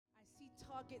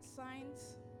target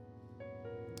signs.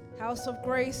 House of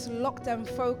Grace, locked and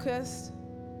focused.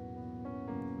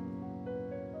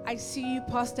 I see you,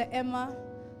 Pastor Emma.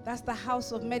 That's the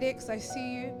House of Medics. I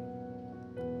see you.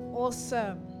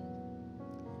 Awesome.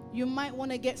 You might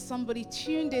want to get somebody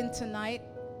tuned in tonight.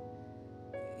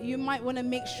 You might want to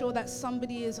make sure that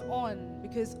somebody is on,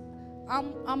 because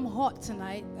I'm hot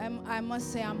tonight. I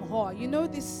must say I'm hot. You know,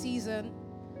 this season,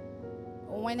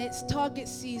 when it's target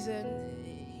season,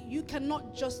 you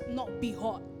cannot just not be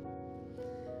hot.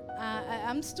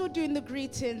 I'm still doing the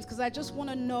greetings because I just want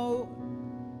to know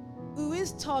who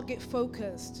is target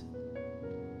focused.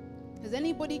 Because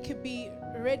anybody could be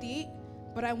ready,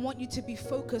 but I want you to be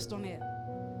focused on it.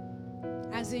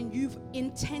 As in, you've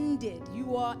intended,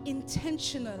 you are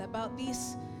intentional about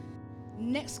these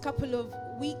next couple of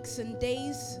weeks and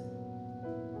days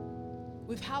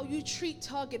with how you treat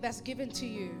target that's given to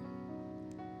you.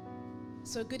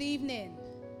 So good evening.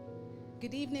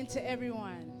 Good evening to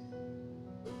everyone.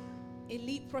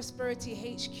 Elite Prosperity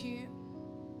HQ.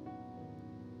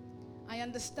 I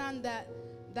understand that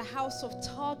the House of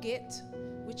Target,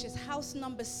 which is house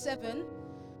number 7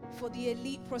 for the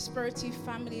Elite Prosperity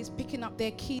family, is picking up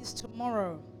their keys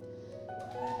tomorrow.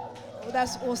 Oh,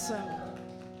 that's awesome.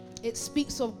 It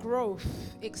speaks of growth.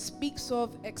 It speaks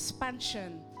of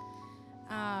expansion.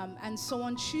 And so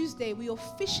on Tuesday, we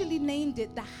officially named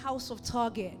it the House of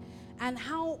Target. And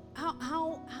how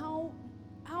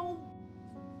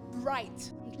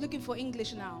right, I'm looking for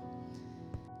English now.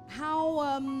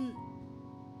 How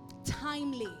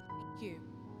timely, thank you,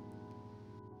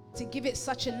 to give it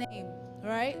such a name,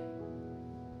 right?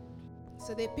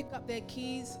 So they pick up their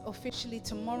keys officially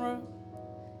tomorrow.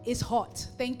 It's hot,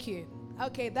 thank you.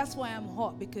 Okay, that's why I'm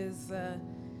hot, because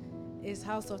it's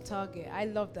House of Target. I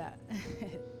love that.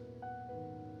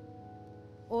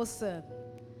 Awesome.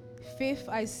 Fifth,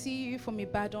 I see you from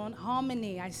Ibadan.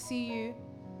 Harmony, I see you.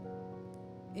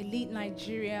 Elite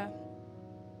Nigeria.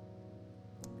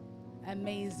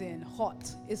 Amazing.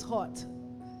 Hot. It's hot.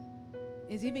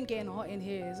 It's even getting hot in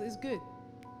here. It's good.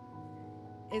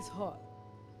 It's hot.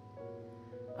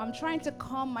 I'm trying to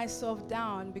calm myself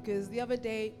down because the other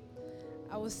day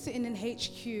I was sitting in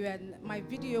HQ and my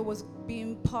video was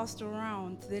being passed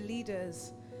around to the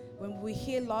leaders when we were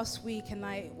here last week, and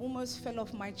I almost fell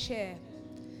off my chair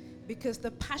because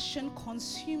the passion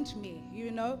consumed me.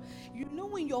 You know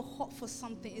when you're hot for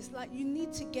something, it's like you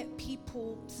need to get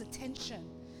people's attention.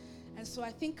 And so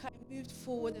I think I moved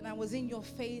forward and I was in your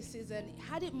faces, and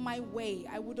had it my way,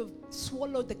 I would have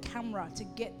swallowed the camera to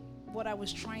get what I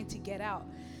was trying to get out.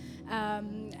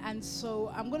 And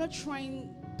so I'm going to try and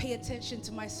pay attention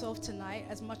to myself tonight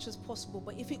as much as possible.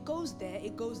 But if it goes there,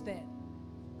 it goes there.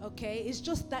 Okay? It's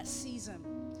just that season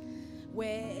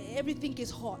where everything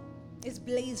is hot. It's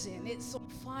blazing. It's on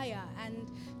fire. And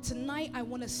tonight I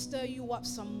want to stir you up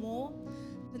some more.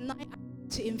 Tonight I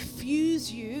want to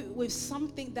infuse you with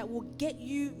something that will get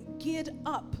you geared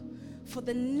up for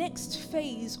the next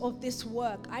phase of this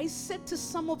work. I said to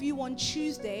some of you on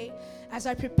Tuesday, as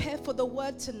I prepare for the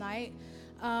word tonight,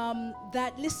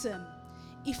 that listen,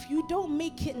 if you don't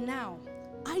make it now,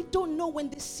 I don't know when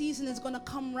this season is going to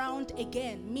come round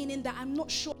again, meaning that I'm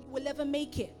not sure you will ever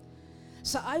make it.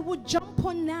 So I will jump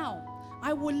on now.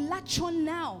 I will latch on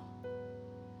now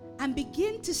and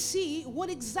begin to see what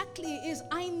exactly it is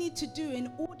I need to do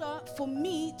in order for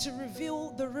me to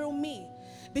reveal the real me.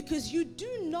 Because you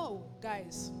do know,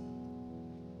 guys,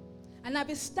 and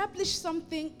I've established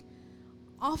something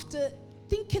after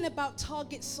thinking about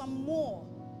Target some more.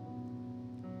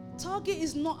 Target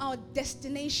is not our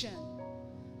destination.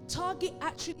 Target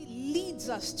actually leads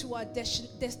us to our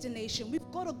destination.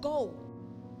 We've got a goal.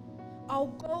 Our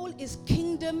goal is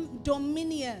kingdom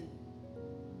dominion,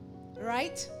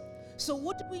 right? So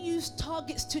what do we use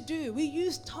targets to do? We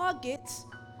use targets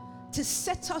to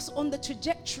set us on the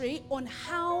trajectory on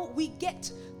how we get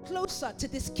closer to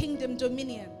this kingdom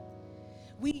dominion.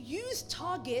 We use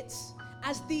targets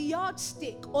as the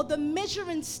yardstick or the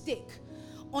measuring stick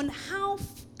on how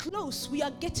close we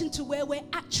are getting to where we're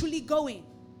actually going.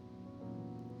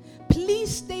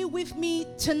 Please stay with me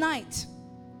tonight,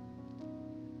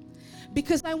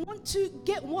 because I want to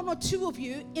get one or two of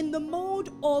you in the mode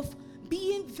of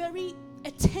being very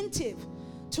attentive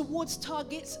towards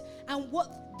targets and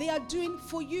what they are doing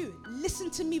for you. Listen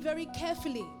to me very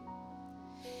carefully.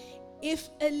 If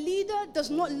a leader does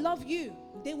not love you,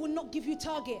 they will not give you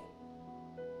target.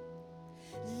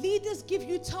 Leaders give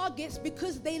you targets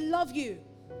because they love you.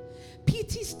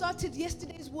 PT started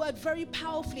yesterday's word very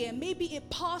powerfully, and maybe it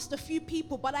passed a few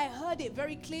people, but I heard it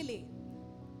very clearly.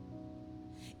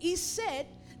 He said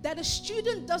that a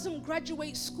student doesn't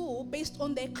graduate school based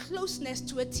on their closeness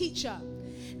to a teacher.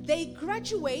 They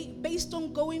graduate based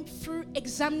on going through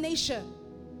examination.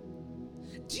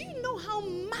 Do you know how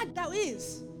mad that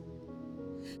is?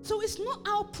 So it's not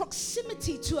our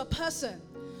proximity to a person,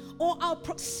 or our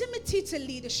proximity to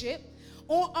leadership,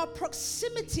 or our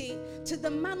proximity to the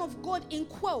man of God in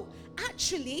quote.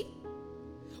 Actually,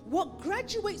 what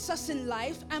graduates us in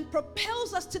life and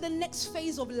propels us to the next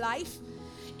phase of life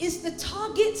is the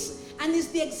targets and is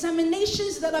the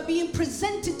examinations that are being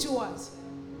presented to us.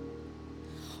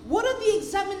 What are the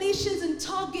examinations and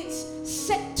targets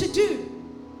set to do?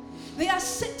 They are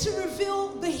set to reveal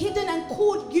the hidden and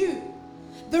called you,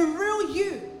 the real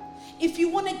you. If you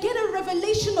want to get a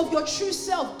revelation of your true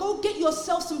self, go get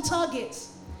yourself some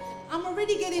targets. I'm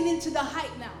already getting into the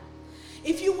hype now.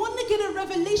 If you want to get a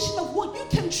revelation of what you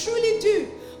can truly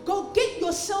do, go get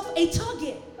yourself a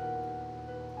target.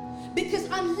 Because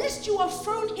unless you are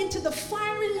thrown into the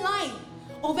firing line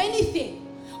of anything,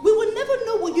 we will never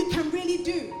know what you can really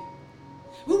do.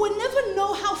 We will never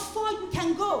know how far you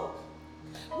can go.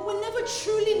 We will never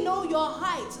truly know your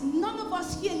height. None of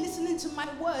us here listening to my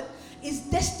word is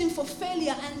destined for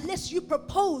failure unless you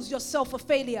propose yourself a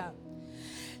failure.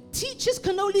 Teachers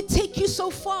can only take you so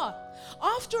far.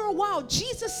 After a while,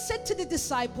 Jesus said to the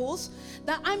disciples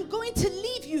that I'm going to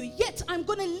leave you, yet I'm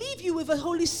going to leave you with the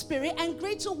Holy Spirit, and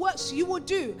greater works you will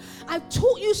do. I've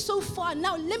taught you so far.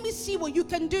 Now let me see what you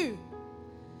can do.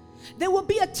 There will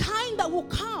be a time that will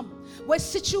come where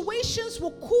situations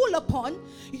will call upon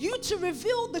you to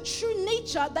reveal the true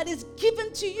nature that is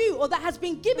given to you, or that has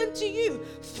been given to you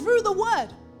through the word.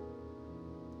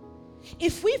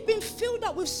 If we've been filled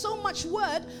up with so much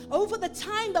word over the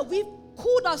time that we've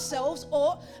called ourselves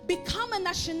or become a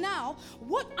national,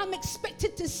 what I'm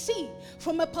expected to see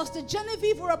from a Pastor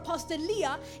Genevieve or a Pastor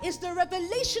Leah is the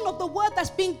revelation of the word that's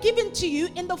been given to you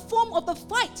in the form of the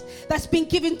fight that's been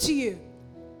given to you.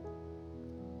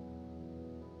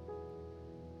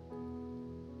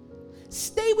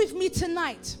 Stay with me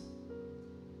tonight.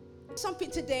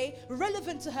 Something today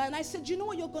relevant to her, and I said, you know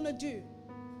what you're going to do?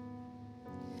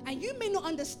 And you may not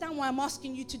understand why I'm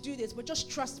asking you to do this, but just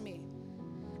trust me.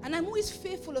 And I'm always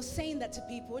fearful of saying that to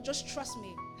people. Just trust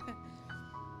me.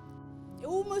 It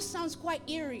almost sounds quite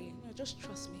eerie. Just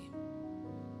trust me.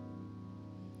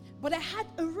 But I had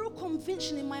a real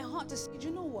conviction in my heart to say, you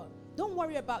know what? Don't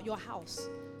worry about your house.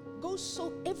 Go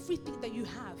sow everything that you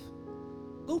have.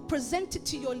 Go present it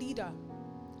to your leader.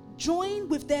 Join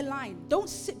with their line. Don't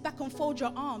sit back and fold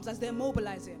your arms as they're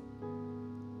mobilizing.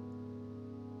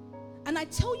 And I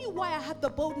tell you why I had the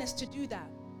boldness to do that.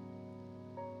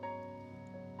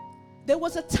 There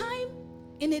was a time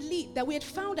in Elite that we had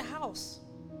found a house.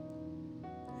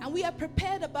 And we had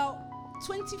prepared about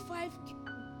 25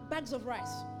 bags of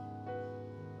rice.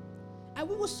 And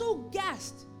we were so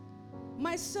gassed.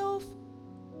 Myself,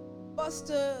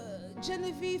 Pastor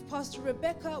Genevieve, Pastor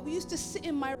Rebecca, we used to sit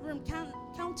in my room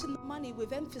counting the money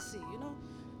with emphasis,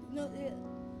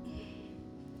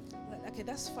 okay,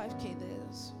 that's 5K there,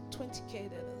 that's 20K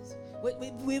there.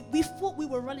 We thought we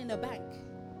were running a bank.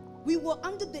 We were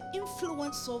under the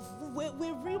influence of,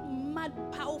 we're real mad,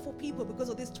 powerful people because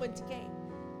of this 20K.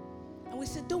 And we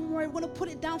said, don't worry, we're going to put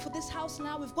it down for this house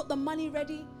now. We've got the money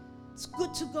ready. It's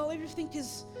good to go. Everything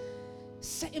is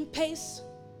set in pace.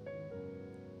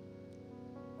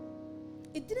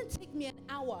 It didn't take me an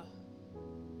hour.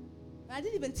 I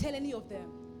didn't even tell any of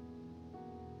them.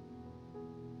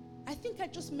 I think I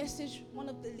just messaged one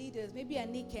of the leaders, maybe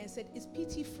Anike, and said, is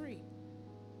PT free?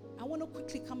 I want to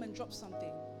quickly come and drop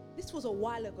something. This was a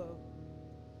while ago.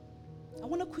 I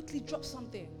want to quickly drop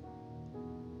something.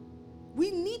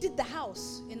 We needed the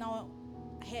house in our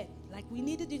head. Like we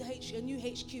needed a new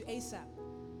HQ ASAP.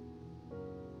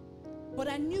 But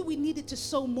I knew we needed to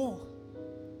sow more.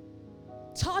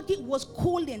 Target was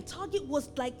calling. Target was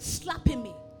like slapping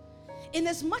me. In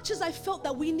as much as I felt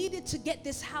that we needed to get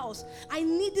this house, I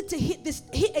needed to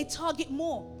hit a target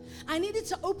more. I needed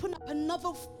to open up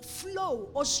another flow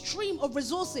or stream of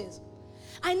resources.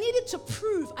 I needed to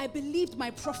prove I believed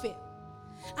my prophet.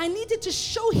 I needed to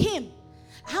show him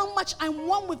how much I'm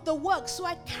one with the work. So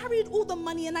I carried all the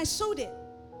money and I sowed it.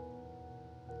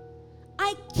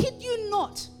 I kid you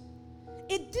not.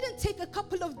 It didn't take a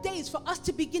couple of days for us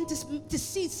to begin to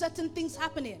see certain things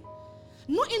happening.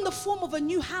 Not in the form of a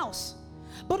new house,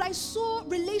 but I saw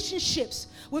relationships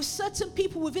with certain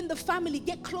people within the family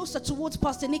get closer towards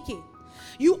Pastor Nikki.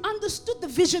 You understood the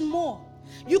vision more.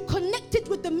 You connected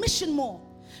with the mission more.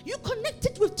 You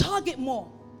connected with target more.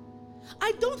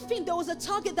 I don't think there was a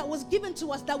target that was given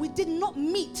to us that we did not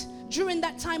meet during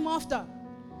that time after.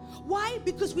 Why?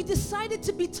 Because we decided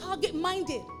to be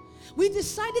target-minded. We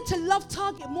decided to love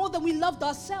Target more than we loved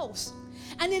ourselves.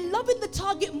 And in loving the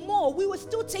target more, we were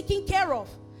still taken care of.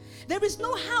 There is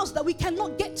no house that we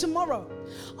cannot get tomorrow.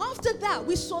 After that,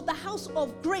 we saw the house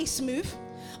of Grace move.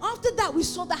 After that, we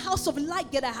saw the house of Light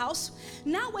get a house.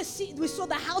 Now we saw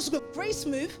the house of Grace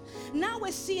move. Now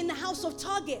we're seeing the house of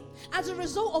Target as a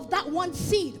result of that one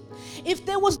seed. If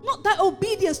there was not that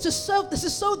obedience to sow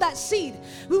that seed,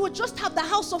 we would just have the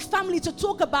house of family to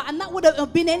talk about, and that wouldn't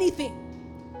have been anything.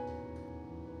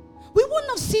 We wouldn't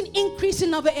have seen increase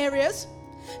in other areas.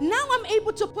 Now I'm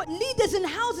able to put leaders in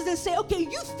houses and say, okay,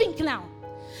 you think now.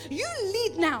 You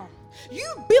lead now. You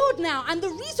build now. And the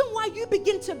reason why you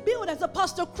begin to build as a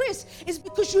Pastor Chris is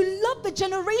because you love the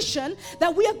generation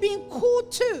that we are being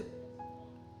called to.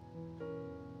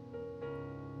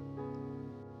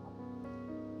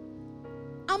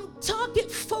 I'm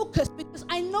target focused because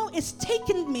I know it's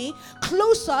taken me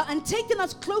closer and taken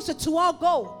us closer to our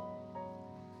goal.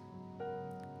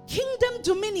 Kingdom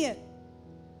dominion.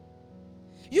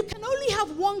 You can only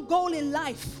have one goal in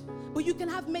life, but you can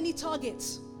have many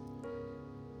targets.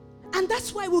 And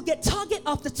that's why we'll get target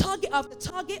after target after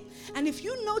target. And if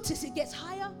you notice, it gets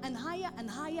higher and higher and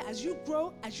higher as you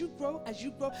grow, as you grow, as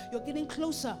you grow. You're getting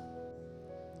closer.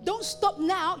 Don't stop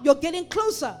now. You're getting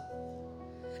closer.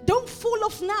 Don't fall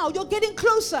off now. You're getting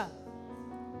closer.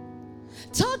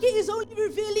 Target is only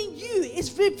revealing you.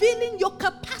 It's revealing your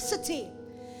capacity.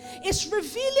 It's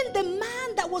revealing the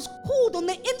man that was called on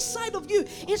the inside of you.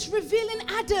 It's revealing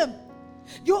Adam.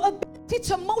 Your ability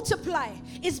to multiply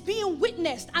is being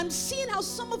witnessed. I'm seeing how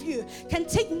some of you can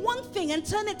take one thing and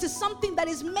turn it to something that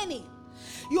is many.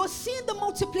 You're seeing the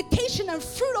multiplication and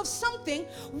fruit of something.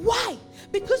 Why?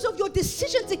 Because of your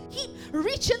decision to keep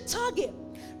reaching target.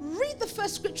 Read the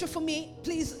first scripture for me,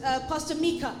 please, Pastor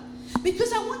Mika.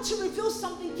 Because I want to reveal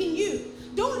something in you.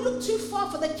 Don't look too far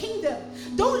for the kingdom.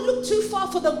 Don't look too far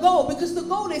for the goal, because the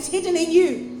goal is hidden in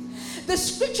you. The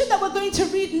scripture that we're going to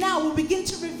read now will begin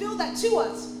to reveal that to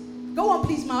us. Go on,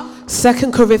 please, Mark.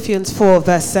 2 Corinthians 4,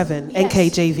 verse 7, yes.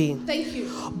 NKJV. Thank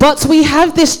you. But we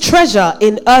have this treasure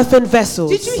in earthen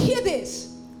vessels. Did you hear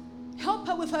this? Help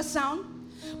her with her sound.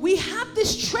 We have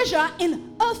this treasure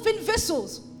in earthen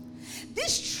vessels.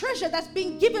 This treasure that's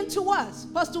been given to us,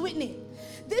 Pastor Whitney,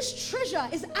 this treasure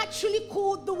is actually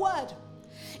called the Word.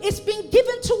 It's been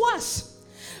given to us.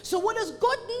 So what does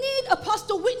God need a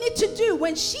Pastor Whitney to do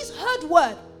when she's heard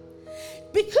Word?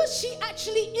 Because she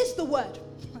actually is the Word.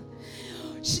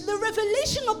 The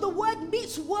revelation of the Word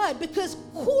meets Word, because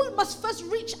Cool must first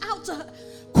reach out to her.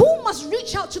 Cool must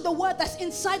reach out to the Word that's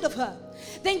inside of her.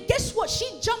 Then guess what? She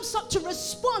jumps up to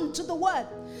respond to the Word.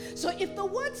 So if the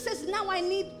Word says, now I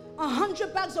need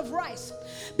 100 bags of rice,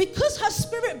 because her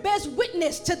spirit bears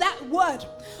witness to that word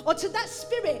or to that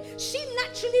spirit, she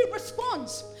naturally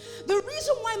responds. The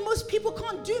reason why most people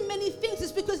can't do many things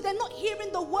is because they're not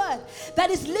hearing the word that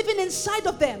is living inside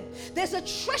of them. There's a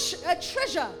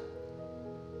treasure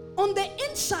on the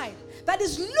inside that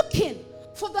is looking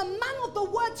for the man of the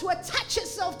word to attach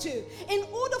itself to in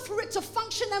order for it to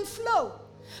function and flow.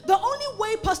 The only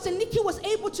way Pastor Nikki was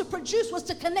able to produce was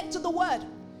to connect to the word.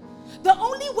 The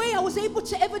only way I was able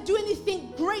to ever do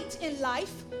anything great in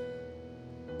life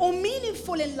or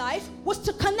meaningful in life was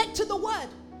to connect to the word.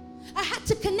 I had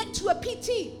to connect to a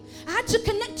PT. I had to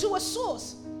connect to a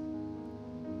source.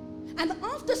 And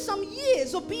after some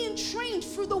years of being trained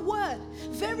through the word,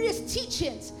 various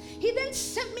teachings, he then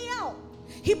sent me out.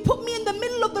 He put me in the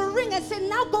middle of the ring and said,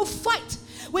 now go fight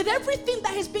with everything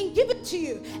that has been given to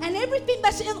you and everything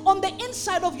that's on the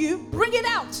inside of you. Bring it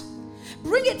out.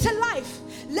 Bring it to life.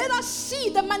 Let us see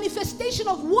the manifestation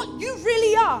of what you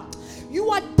really are. You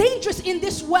are dangerous in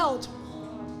this world.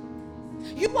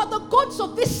 You are the gods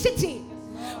of this city,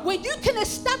 where you can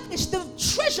establish the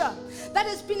treasure that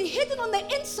has been hidden on the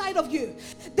inside of you.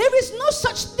 There is no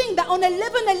such thing that on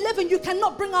 11:11 you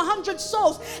cannot bring 100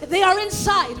 souls. They are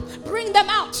inside. Bring them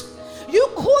out. You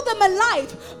call them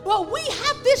alive, but we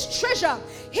have this treasure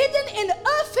hidden in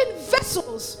earthen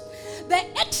vessels. The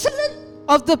excellent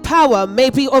of the power may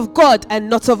be of God and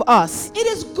not of us. It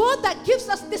is God that gives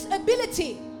us this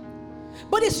ability,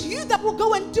 but it's you that will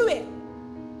go and do it.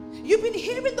 You've been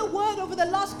hearing the word over the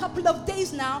last couple of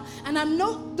days now, and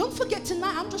don't forget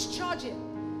tonight, I'm just charging.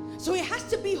 So it has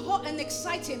to be hot and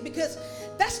exciting, because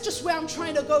that's just where I'm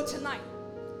trying to go tonight.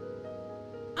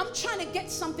 I'm trying to get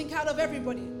something out of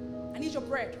everybody. I need your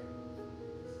bread.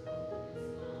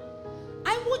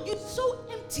 I want you so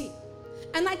empty.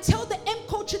 And I tell the M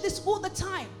culture this all the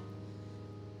time.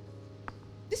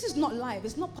 This is not live.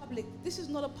 It's not public. This is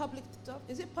not a public stuff.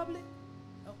 Is it public?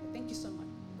 Oh, thank you so much.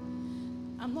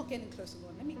 I'm not getting closer,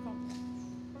 Lord. Let me come.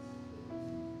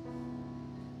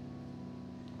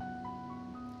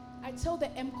 I I tell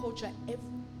the M culture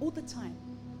all the time,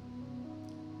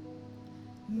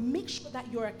 make sure that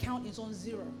your account is on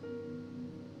 0.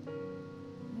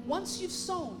 Once you've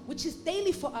sown, which is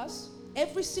daily for us,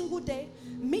 every single day,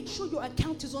 make sure your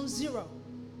account is on 0.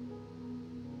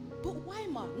 But why,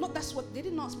 Ma? Not that's what, they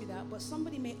didn't ask me that, but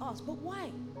somebody may ask, but why?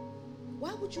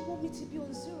 Why would you want me to be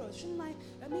on 0? Shouldn't I,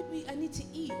 maybe I need to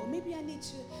eat, or maybe I need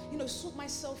to, sort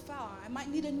myself out. I might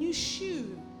need a new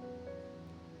shoe.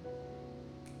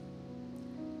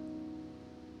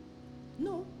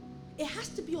 No, it has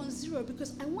to be on 0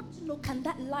 because I want to know, can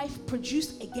that life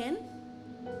produce again?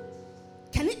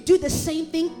 Can it do the same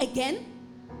thing again?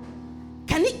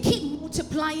 Can it keep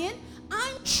multiplying?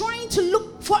 I'm trying to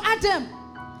look for Adam.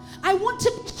 I want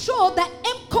to be sure that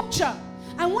M culture,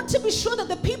 I want to be sure that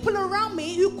the people around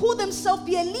me who call themselves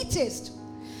the elitist,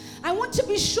 I want to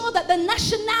be sure that the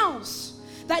nationals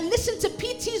that listen to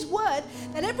PT's word,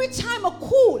 that every time a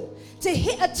call to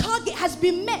hit a target has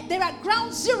been met, they're at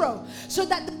ground 0, so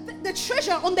that the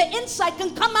treasure on the inside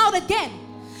can come out again.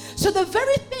 So the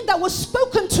very thing that was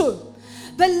spoken to,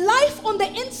 the life on the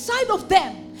inside of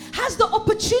them has the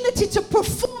opportunity to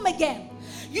perform again.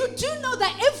 You do know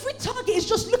that every target is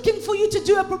just looking for you to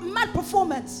do a mad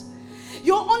performance.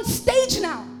 You're on stage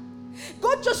now.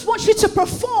 God just wants you to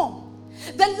perform.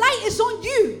 The light is on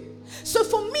you. So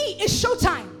for me, it's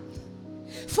showtime.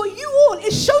 For you all,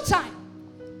 it's showtime.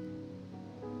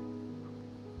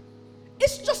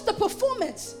 It's just a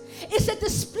performance. It's a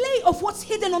display of what's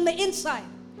hidden on the inside.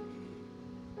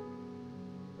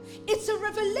 It's a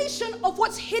revelation of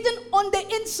what's hidden on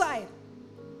the inside.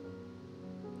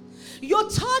 Your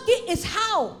target is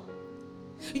how.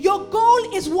 Your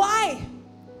goal is why.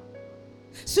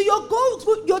 So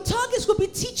your targets will be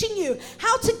teaching you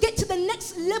how to get to the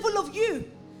next level of you,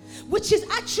 which is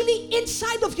actually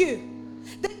inside of you.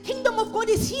 The kingdom of God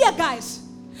is here, guys.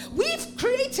 We've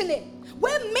created it.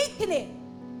 We're making it.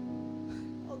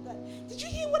 Oh God. Did you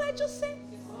hear what I just said?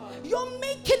 You're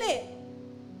making it.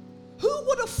 Who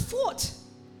would have thought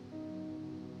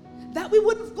that we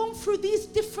would have gone through these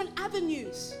different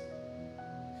avenues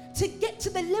to get to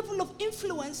the level of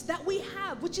influence that we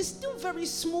have, which is still very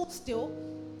small still?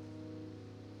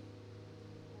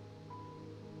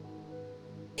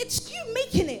 It's you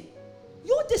making it.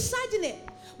 You're deciding it.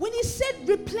 When he said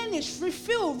replenish,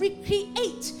 refill,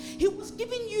 recreate, he was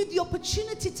giving you the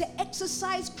opportunity to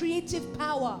exercise creative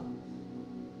power.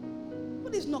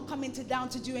 But he's not coming down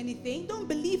to do anything. Don't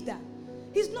believe that.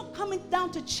 He's not coming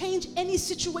down to change any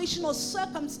situation or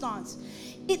circumstance.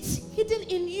 It's hidden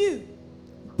in you.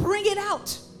 Bring it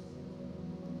out.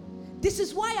 This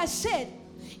is why I said,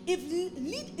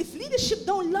 if leadership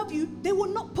don't love you, they will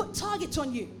not put targets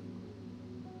on you.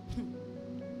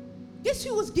 Guess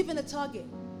who was given a target?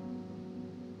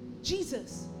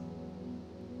 Jesus.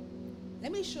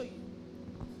 Let me show you.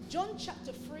 John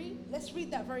chapter 3. Let's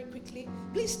read that very quickly.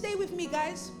 Please stay with me,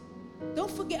 guys. Don't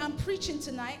forget, I'm preaching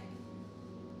tonight.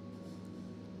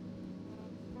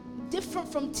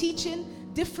 Different from teaching,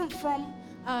 different from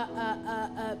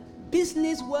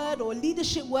business word or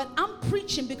leadership word. I'm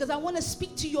preaching because I want to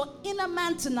speak to your inner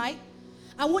man tonight.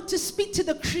 I want to speak to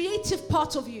the creative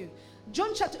part of you.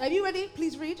 John chapter, are you ready?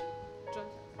 Please read. John.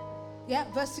 Yeah,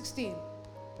 verse 16.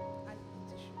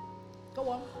 Go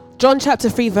on. John chapter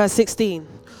 3 verse 16.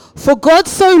 For God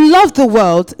so loved the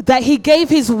world that he gave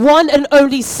his one and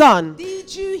only son.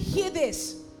 Did you hear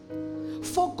this?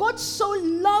 For God so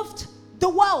loved the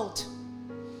world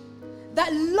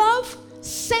that love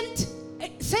sent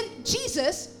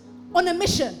Jesus on a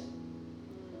mission.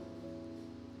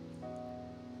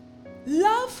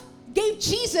 Love gave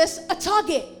Jesus a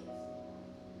target.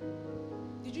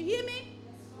 Did you hear me?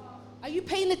 Are you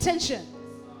paying attention?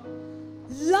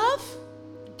 Love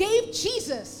gave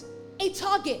Jesus a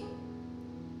target,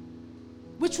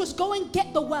 which was go and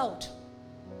get the world.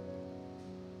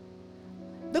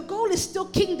 The goal is still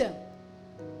kingdom,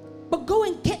 but go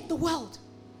and get the world.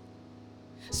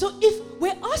 So if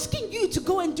we're asking you to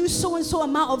go and do so and so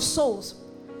amount of souls,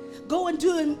 go and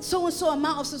do so and so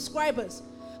amount of subscribers,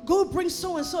 go bring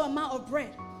so and so amount of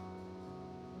bread,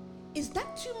 is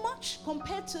that too much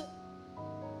compared to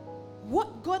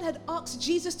what God had asked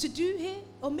Jesus to do here?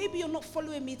 Or maybe you're not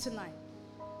following me tonight.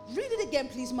 Read it again,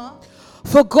 please, Mark.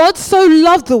 For God so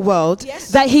loved the world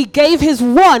that he gave his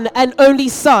one and only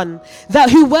son, that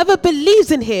whoever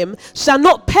believes in him shall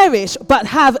not perish but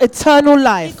have eternal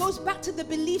life. It goes back to the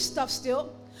belief stuff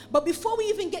still. But before we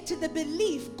even get to the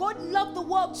belief, God loved the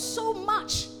world so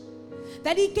much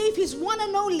that he gave his one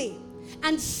and only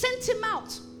and sent him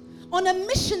out on a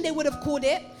mission, they would have called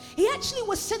it. He actually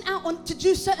was sent out to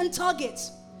do certain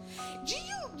targets. Do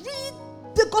you read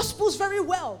the Gospels very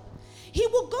well? he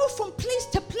will go from place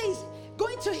to place,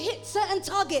 going to hit certain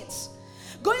targets,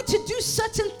 going to do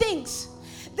certain things.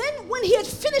 Then when he had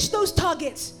finished those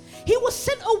targets, he was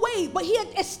sent away, but he had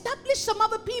established some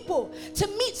other people to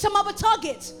meet some other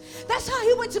targets. That's how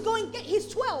he went to go and get his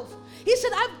 12. He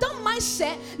said, I've done my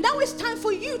set. Now it's time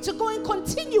for you to go and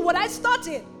continue what I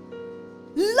started.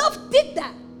 Love did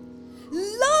that.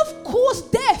 Love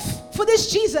caused death for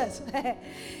this Jesus.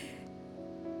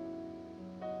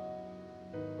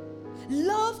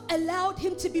 Love allowed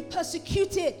him to be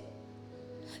persecuted.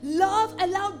 Love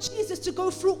allowed Jesus to go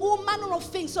through all manner of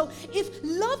things. So if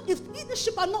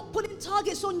leadership are not putting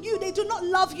targets on you, they do not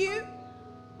love you.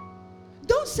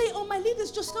 Don't say, oh, my leader's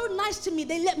just so nice to me,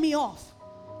 they let me off.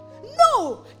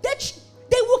 No,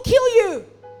 they will kill you.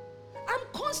 I'm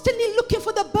constantly looking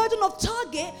for the burden of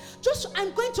target.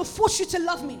 I'm going to force you to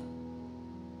love me.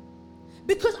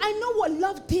 Because I know what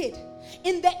love did.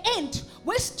 In the end,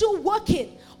 we're still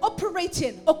working,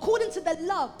 operating according to the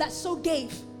love that so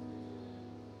gave.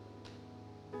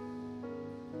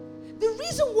 The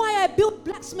reason why I built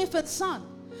Blacksmith and Son,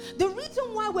 the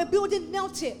reason why we're building Nail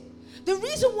Tip, the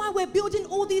reason why we're building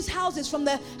all these houses, from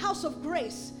the House of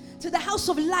Grace to the House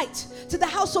of Light to the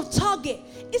House of Target,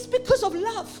 is because of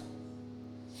love.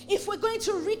 If we're going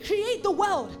to recreate the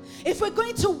world, if we're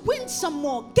going to win some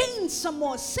more, gain some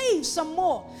more, save some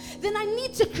more, then I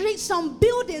need to create some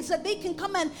buildings that they can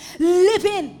come and live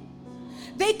in.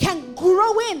 They can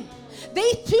grow in.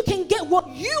 They too can get what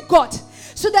you got,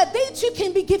 so that they too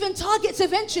can be given targets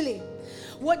eventually.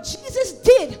 What Jesus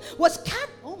did was,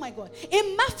 oh my God,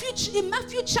 in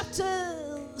Matthew chapter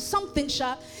something,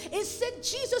 it said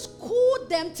Jesus called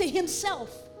them to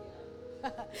himself.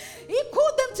 He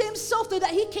called them to himself so that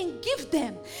he can give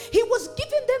them. He was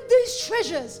giving them these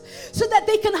treasures so that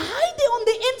they can hide it on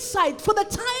the inside for the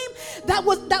time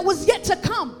that was yet to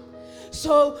come.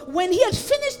 So when he had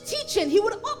finished teaching, he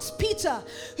would ask Peter,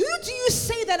 who do you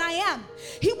say that I am?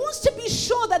 He wants to be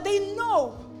sure that they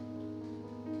know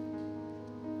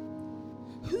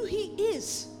who he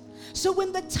is. So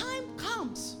when the time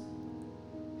comes,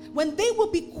 when they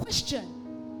will be questioned,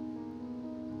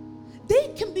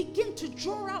 they can begin to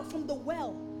draw out from the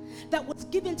well that was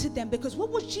given to them. Because what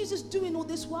was Jesus doing all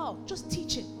this while? Just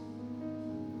teaching.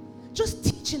 Just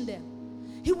teaching them.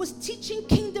 He was teaching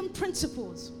kingdom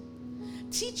principles,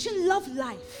 teaching love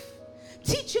life,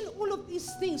 teaching all of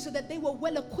these things so that they were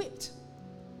well equipped.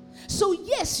 So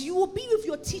yes, you will be with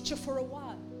your teacher for a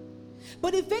while,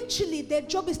 but eventually their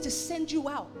job is to send you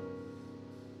out.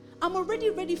 I'm already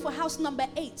ready for house number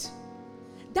 8.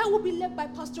 That will be led by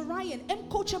Pastor Ryan. M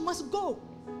Culture must go.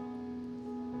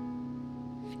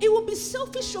 It will be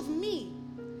selfish of me.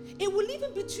 It will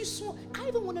even be too small. I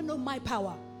even want to know my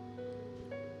power.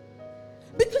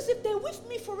 Because if they're with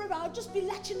me forever, I'll just be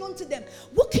latching on to them.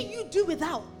 What can you do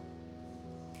without?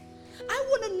 I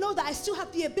want to know that I still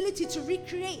have the ability to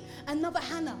recreate another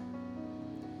Hannah,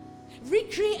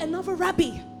 recreate another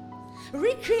Rabbi,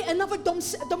 recreate another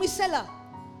Domicella.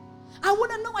 I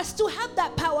want to know I still have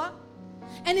that power.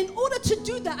 And in order to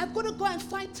do that, I've got to go and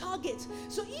find targets.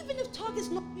 So even if targets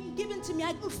not being given to me,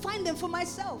 I go find them for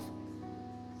myself.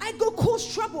 I go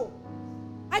cause trouble.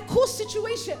 I cause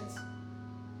situations.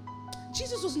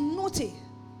 Jesus was naughty.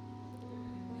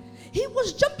 He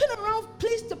was jumping around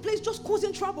place to place, just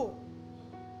causing trouble.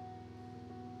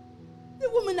 The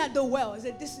woman at the well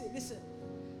said, listen,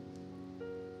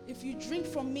 if you drink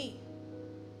from me,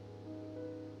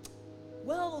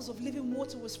 wells of living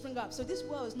water will spring up. So this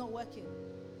well is not working.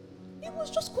 It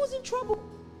was just causing trouble.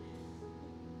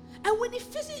 And when he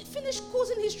finished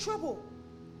causing his trouble,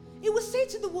 he would say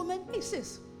to the woman, hey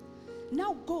sis,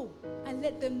 now go and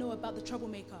let them know about the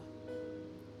troublemaker.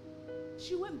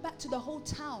 She went back to the whole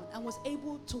town and was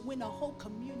able to win a whole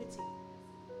community.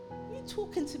 What are you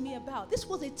talking to me about? This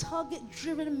was a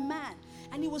target-driven man.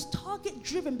 And he was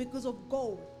target-driven because of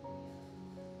goal.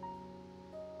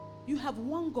 You have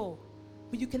one goal,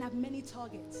 but you can have many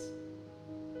targets.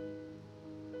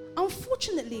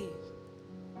 Unfortunately,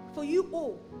 for you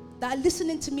all that are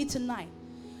listening to me tonight,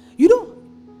 you don't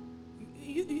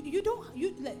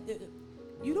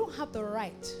have the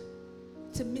right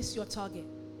to miss your target.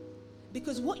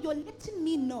 Because what you're letting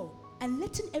me know and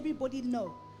letting everybody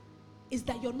know is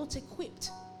that you're not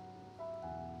equipped.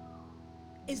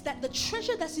 Is that the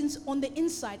treasure that's on the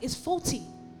inside is faulty.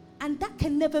 And that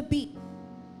can never be.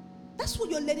 That's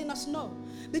what you're letting us know.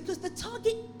 Because the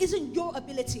target isn't your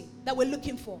ability that we're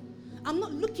looking for. I'm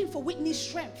not looking for Whitney's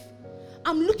strength.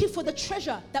 I'm looking for the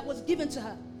treasure that was given to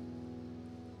her.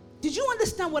 Did you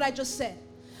understand what I just said?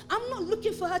 I'm not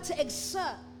looking for her to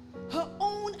exert her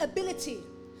own ability.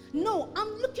 No,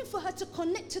 I'm looking for her to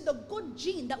connect to the God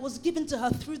gene that was given to her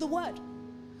through the word.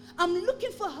 I'm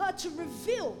looking for her to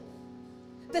reveal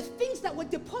the things that were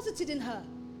deposited in her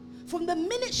from the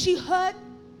minute she heard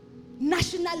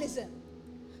nationalism,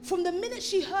 from the minute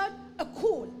she heard a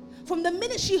call, from the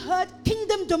minute she heard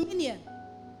kingdom dominion.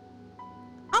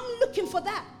 I'm looking for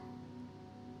that.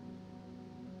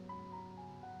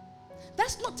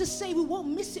 That's not to say we won't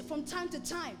miss it from time to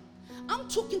time. I'm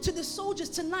talking to the soldiers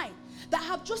tonight that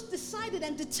have just decided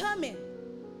and determined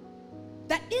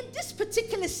that in this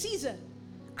particular season,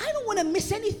 I don't want to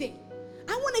miss anything.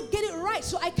 I want to get it right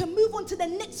so I can move on to the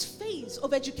next phase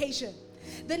of education,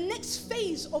 the next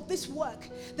phase of this work,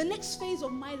 the next phase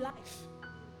of my life.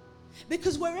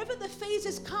 Because wherever the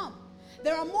phases come,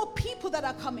 there are more people that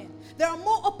are coming. There are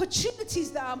more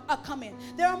opportunities that are coming.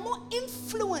 There are more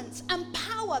influence and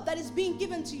power that is being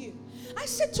given to you. I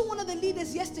said to one of the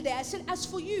leaders yesterday, I said, as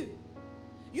for you,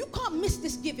 you can't miss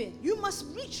this giving. You must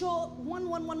reach your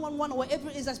 11111 or whatever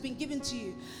it is that's been given to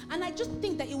you. And I just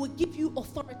think that it will give you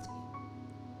authority.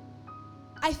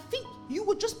 I think you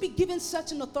would just be given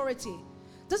certain authority.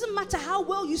 Doesn't matter how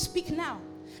well you speak now.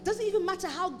 Doesn't even matter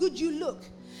how good you look.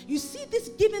 You see this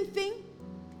given thing,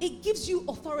 it gives you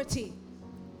authority.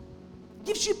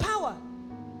 Gives you power.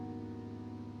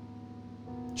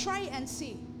 Try and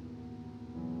see.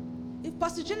 If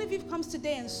Pastor Genevieve comes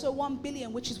today and sow 1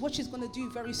 billion, which is what she's going to do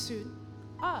very soon,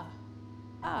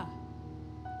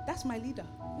 that's my leader.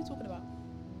 What are you talking about?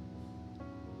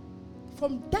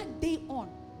 From that day on,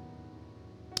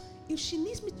 if she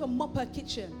needs me to mop her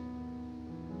kitchen,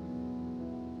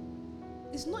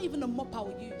 it's not even a mop I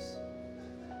would use.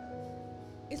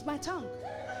 It's my tongue.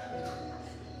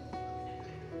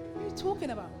 What are you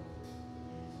talking about?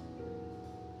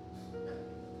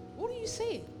 What are you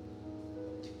saying?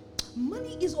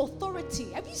 Money is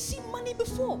authority. Have you seen money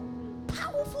before?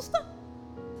 Powerful stuff.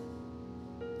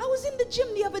 I was in the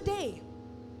gym the other day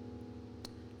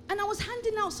and I was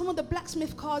handing out some of the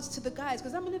blacksmith cards to the guys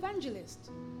because I'm an evangelist.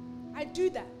 I do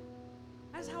that.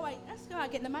 That's how I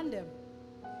get the man them.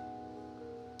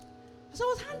 So I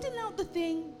was handing out the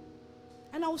thing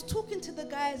and I was talking to the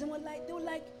guys and they were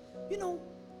like, you know,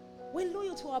 we're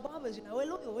loyal to our barbers, you know, we're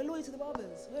loyal to the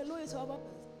barbers, we're loyal to our barbers.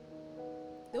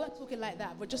 They weren't talking like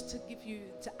that, but just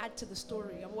to add to the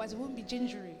story, otherwise it wouldn't be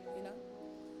gingery, you know.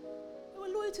 They were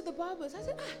loyal to the barbers. I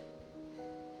said,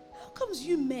 how comes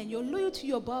you men, you're loyal to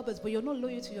your barbers, but you're not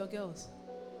loyal to your girls?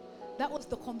 That was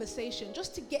the conversation,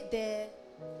 just to get there.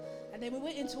 And then we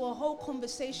went into a whole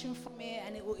conversation from it,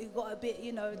 and it got a bit,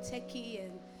 you know, techie,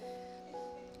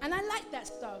 and I like that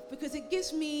stuff because it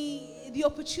gives me the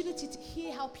opportunity to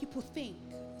hear how people think.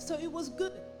 So it was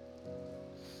good.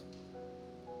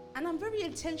 And I'm very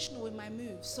intentional in my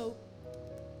moves. So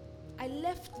I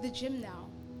left the gym now,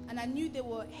 and I knew they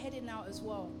were heading out as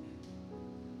well.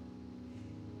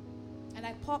 And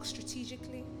I parked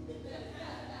strategically.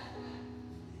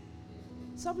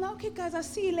 So I'm like, okay, guys, I'll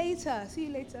see you later. See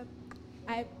you later.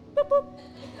 I boop, boop.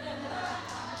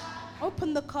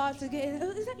 Open the car to get in.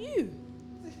 Oh, is that you?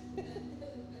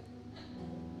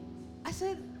 I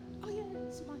said, oh yeah,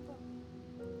 it's my car.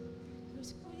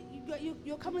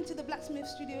 You're coming to the blacksmith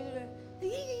studio.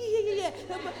 Yeah.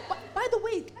 But by the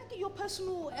way, can I get your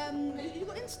personal, you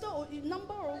got Insta or your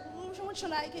number or what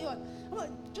shall I get you on? I'm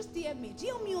like, just DM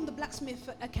me on the blacksmith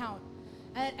account.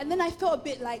 And then I felt a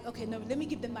bit like, okay, no, let me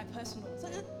give them my personal. So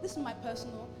this is my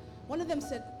personal. One of them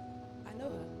said, I know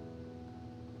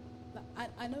her.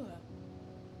 I know her.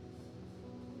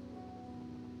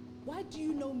 Why do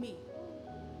you know me?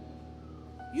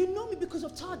 You know me because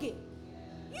of Target.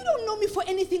 You don't know me for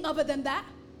anything other than that.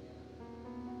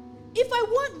 If I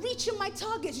weren't reaching my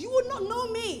targets, you would not know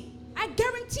me. I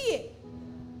guarantee it.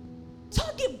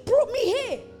 Target brought me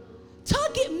here.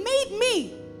 Target made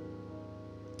me.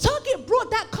 Target brought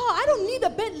that car. I don't need a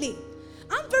Bentley.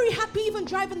 I'm very happy even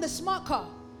driving the smart car.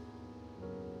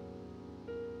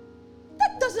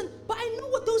 That doesn't, but I know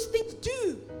what those things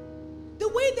do. The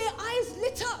way their eyes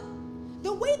lit up.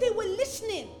 The way they were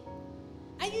listening.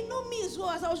 And you know me as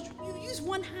well, you use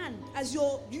one hand as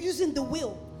you're using the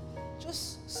wheel.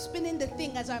 Just spinning the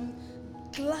thing as I'm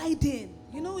gliding.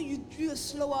 You know, you do a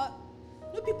slower.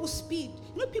 You know people speed.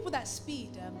 You know people that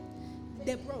speed,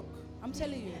 they're broke. I'm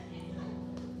telling you.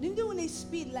 You know when they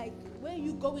speed, like, where are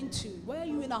you going to? Where are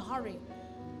you in a hurry?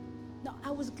 No,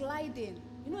 I was gliding.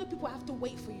 You know people have to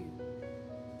wait for you.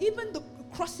 Even the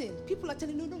crossing, people are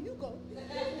telling you, no, you go.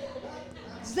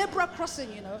 Zebra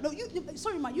crossing, you know. No,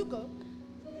 sorry, ma, you go.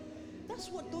 That's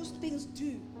what those things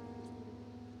do.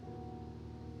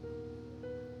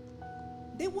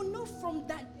 They will know from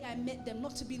that day I met them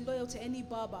not to be loyal to any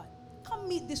barber. Come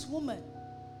meet this woman.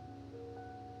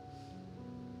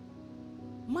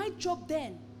 My job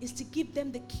then is to give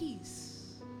them the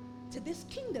keys to this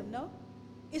kingdom, no?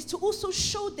 Is to also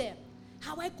show them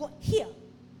how I got here.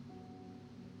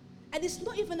 And it's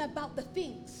not even about the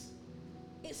things.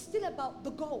 It's still about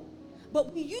the goal.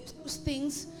 But we use those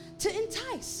things to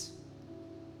entice.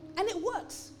 And it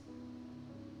works.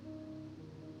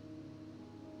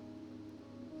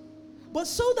 But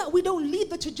so that we don't leave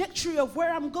the trajectory of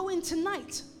where I'm going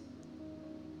tonight,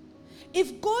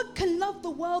 if God can love the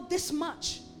world this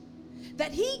much,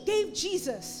 that he gave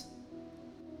Jesus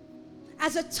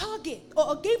as a target,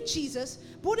 or gave Jesus,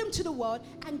 brought him to the world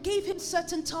and gave him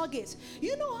certain targets.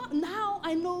 You know how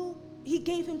I know he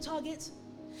gave him targets?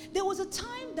 There was a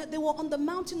time that they were on the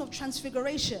mountain of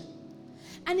transfiguration,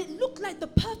 and it looked like the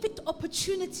perfect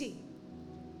opportunity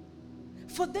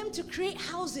for them to create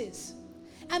houses.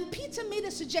 And Peter made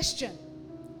a suggestion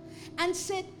and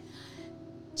said,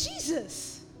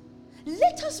 Jesus,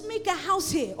 let us make a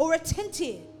house here or a tent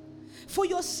here for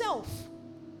yourself,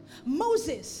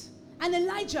 Moses, and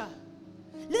Elijah.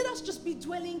 Let us just be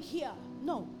dwelling here.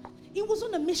 No, he was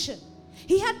on a mission.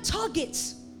 He had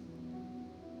targets.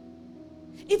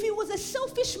 If he was a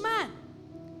selfish man,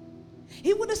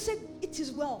 he would have said, it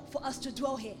is well for us to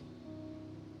dwell here.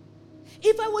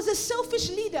 If I was a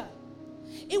selfish leader,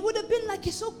 it would have been like,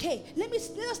 it's okay. Let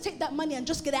us take that money and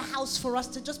just get a house for us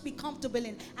to just be comfortable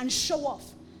in and show off.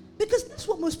 Because that's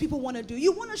what most people want to do.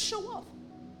 You want to show off.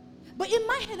 But in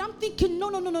my head, I'm thinking,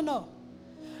 no.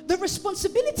 The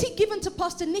responsibility given to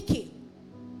Pastor Nikki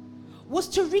was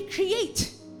to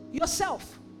recreate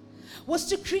yourself, was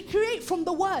to create from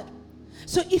the word.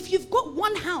 So if you've got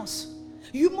one house,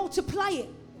 you multiply it,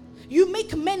 you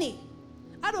make many.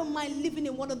 I don't mind living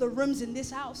in one of the rooms in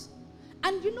this house.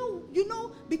 And you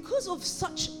know, because of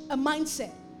such a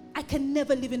mindset, I can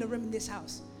never live in a room in this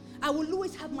house. I will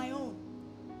always have my own.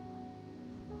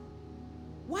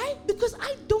 Why? Because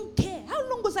I don't care. How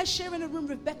long was I sharing a room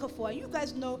with Becca for? You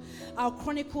guys know our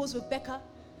chronicles with Becca.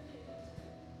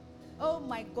 Oh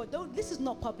my God, this is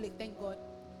not public, thank God.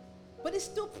 But it's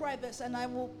still private, and I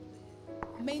will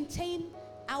maintain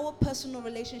our personal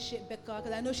relationship, Becca,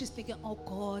 because I know she's thinking, oh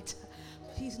God,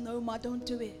 please no, Ma, don't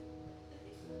do it.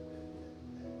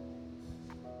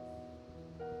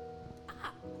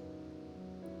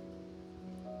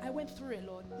 I went through it,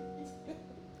 Lord.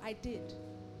 I did.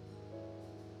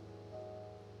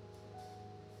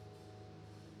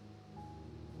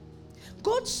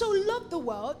 God so loved the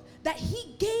world that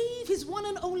he gave his one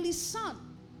and only Son,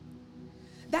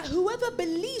 that whoever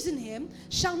believes in him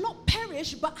shall not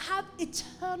perish but have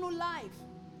eternal life.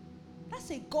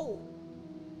 That's a goal.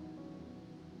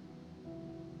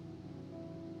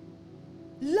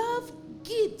 Love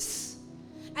gives.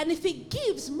 And if it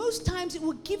gives, most times it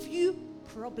will give you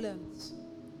problems.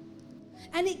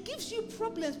 And it gives you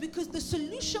problems because the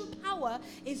solution power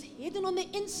is hidden on the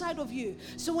inside of you.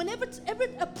 So whenever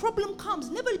a problem comes,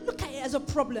 never look at it as a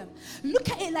problem. Look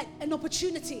at it like an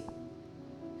opportunity.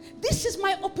 This is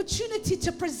my opportunity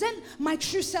to present my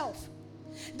true self.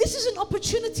 This is an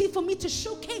opportunity for me to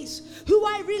showcase who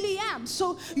I really am.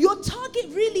 So your target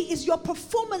really is your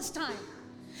performance time.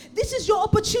 This is your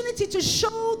opportunity to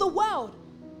show the world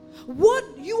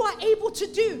what you are able to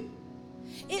do.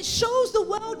 It shows the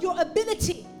world your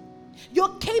ability, your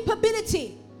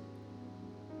capability.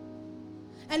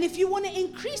 And if you want to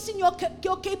increase in your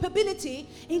capability,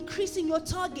 increase in your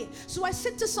target. So I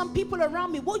said to some people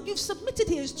around me, what you've submitted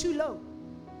here is too low.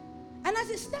 And as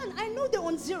it stands, I know they're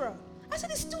on 0. I said,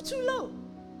 it's still too low.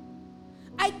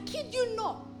 I kid you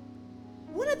not.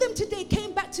 One of them today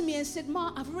came back to me and said,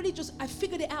 Ma, I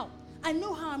figured it out. I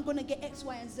know how I'm going to get X,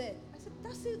 Y, and Z. I said,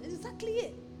 that's it, exactly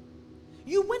it.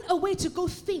 You went away to go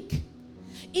think.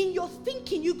 In your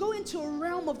thinking, you go into a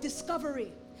realm of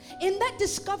discovery. In that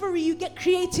discovery, you get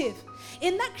creative.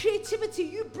 In that creativity,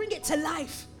 you bring it to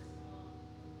life.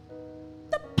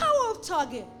 The power of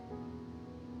target.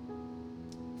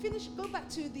 Finish. Go back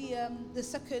to the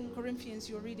 2 Corinthians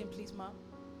you're reading, please, Ma.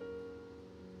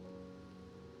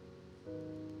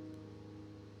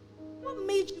 What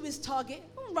made you his target?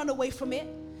 Don't run away from it.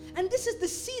 And this is the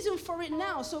season for it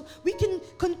now. So we can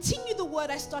continue the word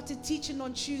I started teaching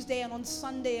on Tuesday and on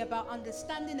Sunday about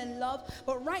understanding and love.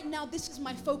 But right now, this is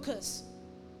my focus.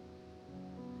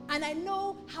 And I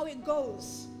know how it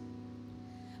goes.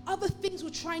 Other things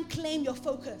will try and claim your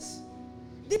focus.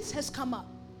 This has come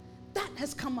up. That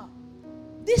has come up.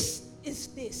 This is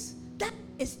this. That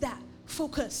is that.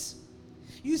 Focus.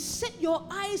 You set your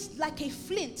eyes like a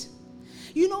flint.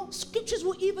 You know, scriptures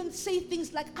will even say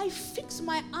things like, I fix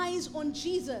my eyes on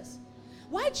Jesus.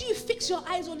 Why do you fix your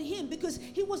eyes on him? Because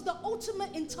he was the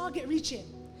ultimate in target reaching.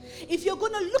 If you're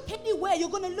going to look anywhere, you're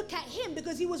going to look at him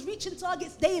because he was reaching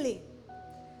targets daily.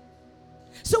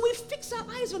 So we fix our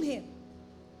eyes on him.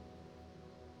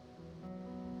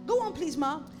 Go on, please,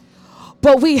 Ma.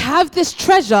 But we have this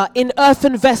treasure in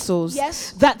earthen vessels,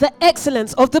 Yes. that the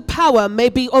excellence of the power may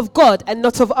be of God and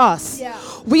not of us. Yeah.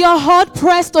 We are hard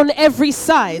pressed on every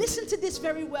side. Listen to this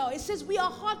very well. It says we are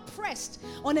hard pressed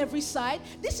on every side.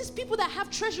 This is people that have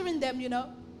treasure in them, you know.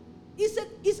 He said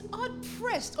he's hard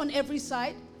pressed on every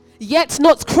side, Yet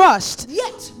not crushed.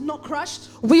 yet not crushed.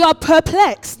 We are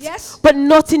perplexed, Yes. but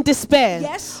not in despair.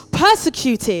 Yes.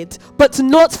 Persecuted, but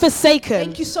not forsaken.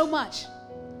 Thank you so much.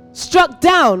 Struck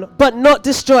down, but not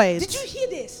destroyed. Did you hear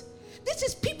this? This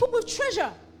is people with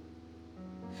treasure.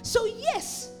 So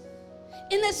yes,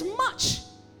 in as much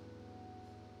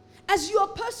as you are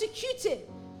persecuted,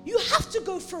 you have to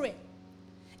go through it.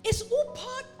 It's all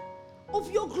part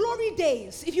of your glory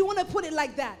days, if you want to put it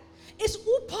like that. It's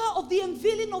all part of the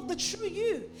unveiling of the true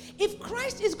you. If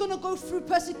Christ is going to go through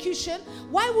persecution,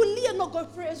 why will Leah not go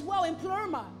through it as well in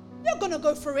Pleroma? You're going to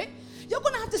go through it. You're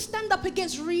going to have to stand up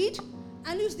against Reed.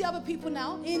 And who's the other people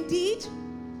now? Indeed.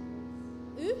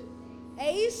 Who?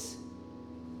 Ace.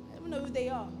 I don't know who they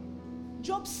are.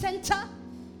 Job Center.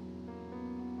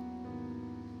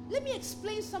 Let me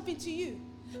explain something to you.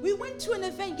 We went to an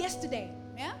event yesterday.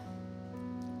 Yeah?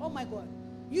 Oh my God.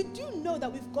 You do know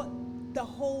that we've got the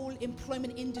whole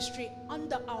employment industry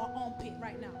under our armpit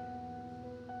right now.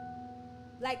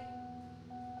 Like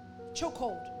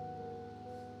chokehold.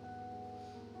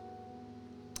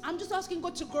 I'm just asking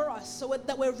God to grow us so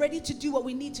that we're ready to do what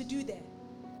we need to do there.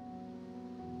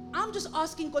 I'm just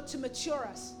asking God to mature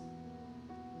us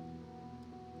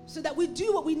so that we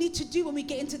do what we need to do when we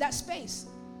get into that space.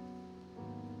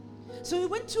 So we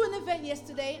went to an event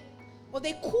yesterday, or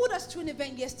they called us to an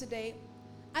event yesterday,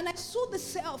 and I saw the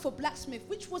setup for Blacksmith,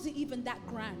 which wasn't even that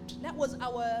grand. That was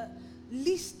our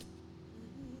least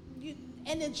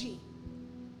energy.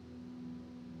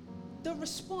 The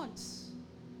response.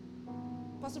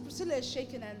 Pastor Priscilla is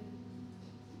shaking and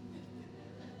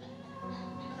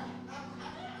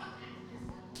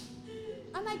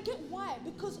I get why,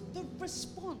 because the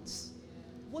response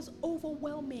was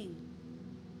overwhelming.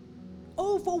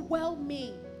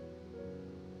 Overwhelming.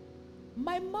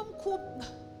 My mom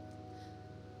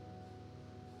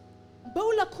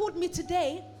Bola called me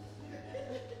today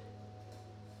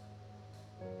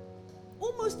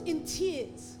almost in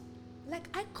tears. Like,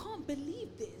 I can't believe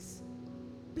this.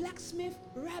 Blacksmith,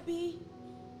 Rabbi,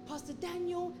 Pastor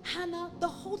Daniel, Hannah, the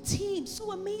whole team,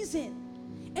 so amazing.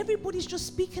 Everybody's just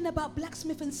speaking about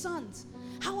Blacksmith and Sons.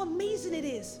 How amazing it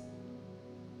is.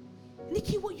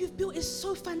 Nikki, what you've built is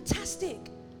so fantastic.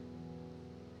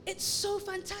 It's so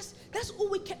fantastic. That's all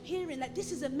we kept hearing. Like,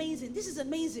 this is amazing. This is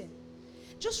amazing.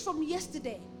 Just from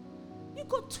yesterday, you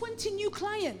got 20 new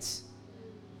clients.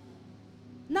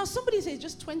 Now somebody says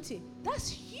just 20. That's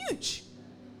huge.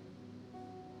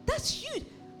 That's huge.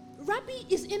 Rabbi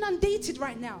is inundated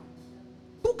right now.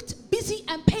 Booked, busy,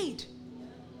 and paid.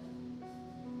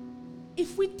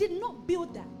 If we did not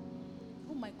build that,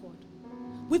 oh my God,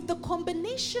 with the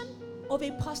combination of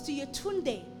a Pastor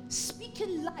Yetunde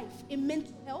speaking life in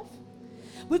mental health,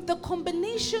 with the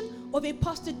combination of a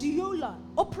Pastor Diola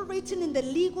operating in the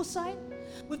legal side,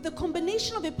 with the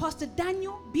combination of a Pastor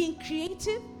Daniel being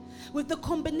creative, with the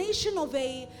combination of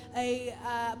a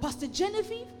Pastor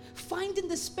Genevieve finding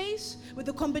the space, with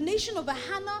the combination of a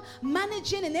Hannah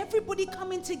managing and everybody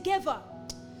coming together,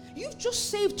 you've just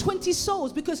saved 20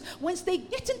 souls. Because once they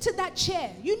get into that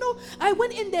chair, you know, I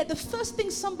went in there, the first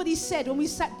thing somebody said when we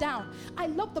sat down, I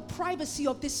love the privacy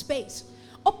of this space.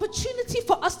 Opportunity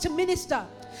for us to minister.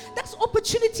 That's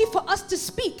opportunity for us to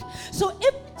speak. So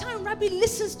every time Rabbi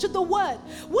listens to the word,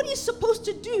 what he's supposed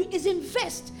to do is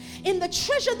invest in the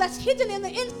treasure that's hidden in the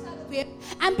inside of him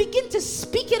and begin to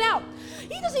speak it out.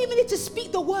 He doesn't even need to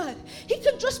speak the word. He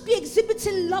can just be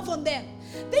exhibiting love on them.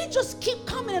 They just keep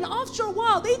coming, and after a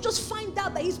while, they just find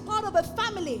out that he's part of a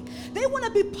family. They want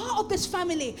to be part of this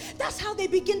family. That's how they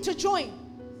begin to join.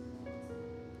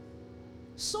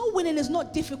 Soul winning is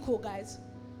not difficult, guys.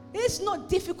 It's not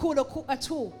difficult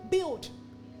at all. Build.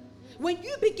 When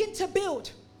you begin to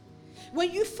build,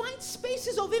 when you find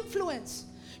spaces of influence,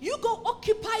 you go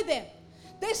occupy them.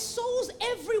 There's souls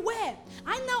everywhere.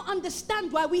 I now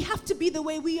understand why we have to be the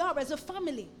way we are as a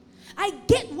family. I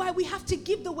get why we have to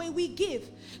give the way we give.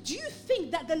 Do you think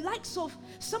that the likes of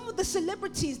some of the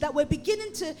celebrities that we're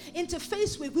beginning to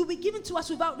interface with will be given to us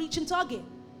without reaching target?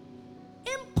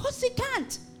 Impossible.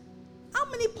 How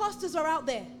many pastors are out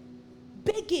there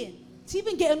begging to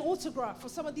even get an autograph for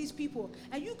some of these people,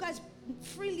 and you guys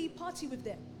freely party with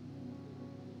them?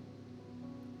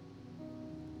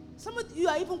 Some of you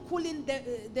are even calling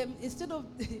them instead of,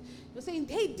 you're saying,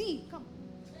 hey, D, come.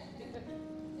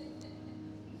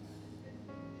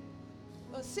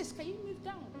 Oh, sis, can you move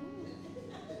down?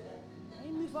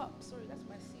 Can you move up? Sorry, that's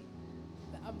my seat.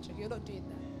 I'm joking, you're not doing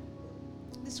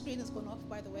that. The screen has gone off,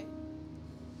 by the way.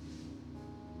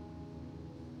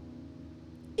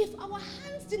 If our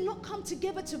hands did not come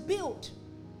together to build,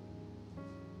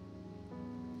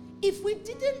 if we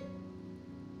didn't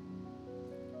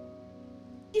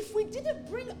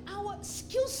bring our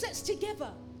skill sets together,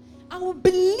 our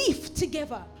belief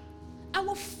together,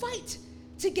 our fight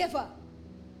together,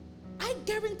 I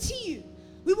guarantee you,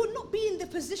 we will not be in the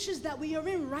positions that we are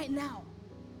in right now.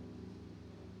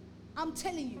 I'm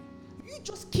telling you, you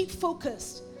just keep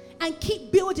focused and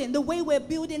keep building the way we're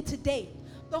building today.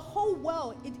 The whole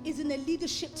world is in a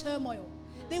leadership turmoil.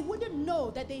 They wouldn't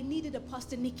know that they needed a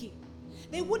Pastor Nikki.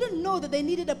 They wouldn't know that they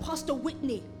needed a Pastor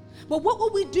Whitney. But what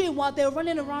were we doing while they were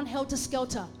running around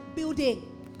helter-skelter? Building.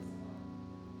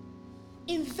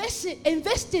 Investing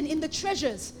in the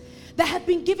treasures that have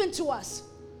been given to us.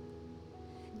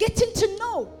 Getting to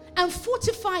know and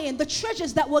fortifying the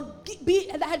treasures that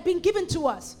had been given to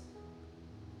us.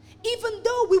 Even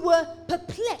though we were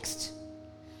perplexed,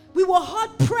 we were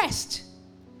hard-pressed,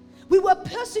 we were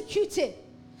persecuted,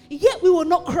 yet we were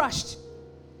not crushed.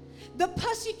 The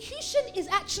persecution is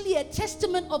actually a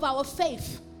testament of our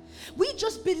faith. We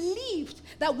just believed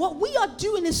that what we are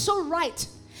doing is so right.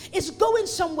 It's going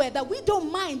somewhere that we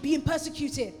don't mind being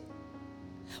persecuted.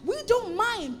 We don't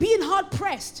mind being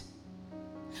hard-pressed.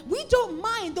 We don't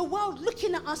mind the world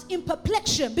looking at us in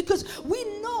perplexion because we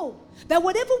know that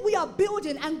whatever we are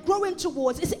building and growing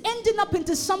towards is ending up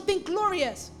into something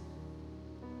glorious.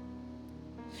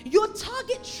 You're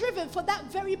target-driven for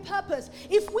that very purpose.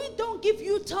 If we don't give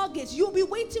you targets, you'll be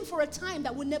waiting for a time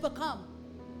that will never come.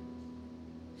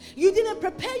 You didn't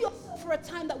prepare yourself for a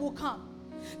time that will come.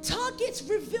 Targets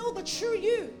reveal the true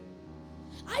you.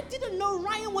 I didn't know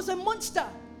Ryan was a monster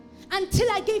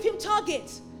until I gave him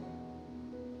targets.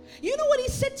 You know what he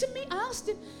said to me? I asked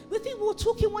him, we were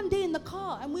talking one day in the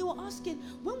car and we were asking,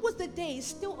 when was the day, it's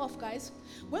still off guys,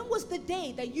 when was the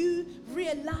day that you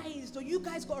realized or you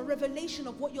guys got a revelation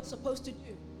of what you're supposed to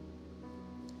do?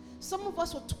 Some of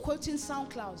us were quoting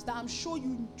SoundClouds that I'm sure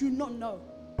you do not know.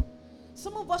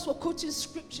 Some of us were quoting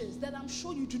scriptures that I'm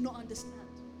sure you do not understand.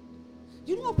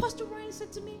 You know what Pastor Ryan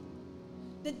said to me?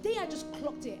 The day I just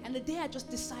clocked it and the day I just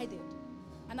decided,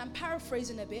 and I'm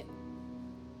paraphrasing a bit,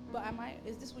 but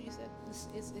is this what you said?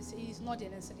 He's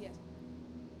nodding and said yes.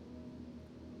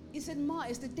 He said, Ma,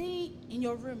 it's the day in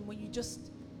your room when you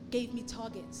just gave me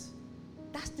targets.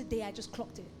 That's the day I just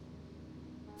clocked it.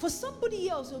 For somebody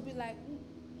else, it'll be like,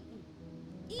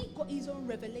 he got his own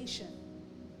revelation.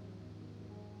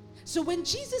 So when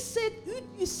Jesus said, who do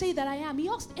you say that I am? He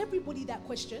asked everybody that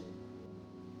question.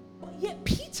 But yet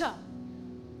Peter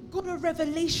got a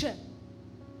revelation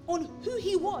on who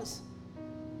he was.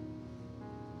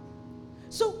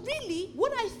 So really,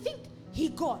 what I think he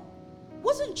got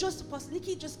wasn't just Pastor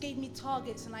Nikki just gave me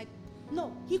targets and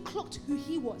no, he clocked who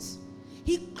he was.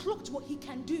 He clocked what he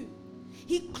can do.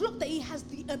 He clocked that he has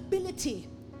the ability,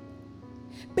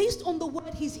 based on the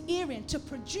word he's hearing, to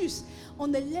produce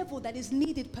on the level that is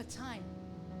needed per time.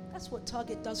 That's what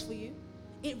Target does for you.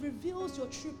 It reveals your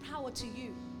true power to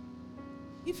you.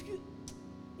 If you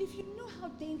know how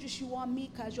dangerous you are,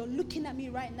 Mika, as you're looking at me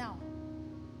right now,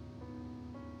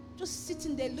 just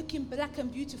sitting there looking black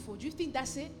and beautiful, do you think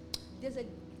that's it?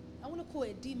 I want to call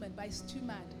it a demon, but it's too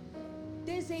mad.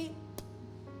 There's a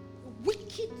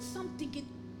wicked something,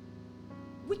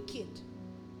 wicked.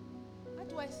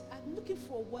 I'm looking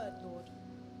for a word, Lord.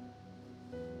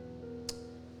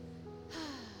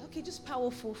 Okay, just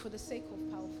powerful for the sake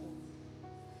of powerful.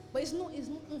 But it's not,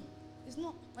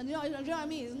 and you know what I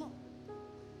mean? It's not.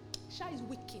 Sha is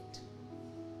wicked.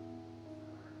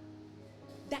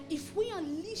 That if we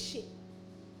unleash it,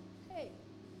 hey.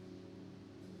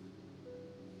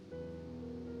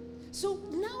 So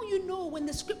now you know when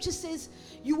the scripture says,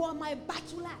 you are my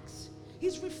battle axe.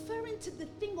 He's referring to the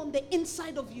thing on the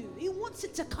inside of you. He wants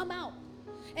it to come out.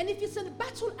 And if it's a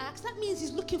battle axe, that means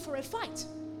he's looking for a fight.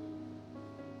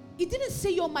 He didn't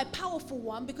say you're my powerful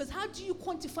one, because how do you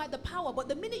quantify the power? But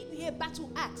the minute you hear battle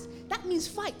axe, that means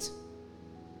fight.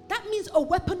 That means a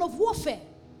weapon of warfare.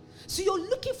 So you're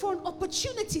looking for an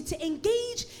opportunity to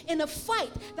engage in a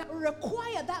fight that will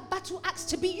require that battle axe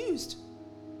to be used.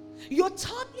 Your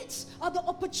targets are the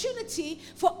opportunity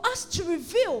for us to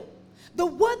reveal the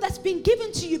word that's been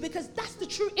given to you, because that's the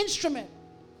true instrument.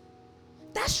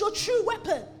 That's your true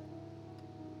weapon.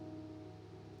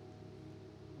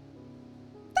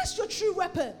 That's your true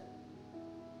weapon.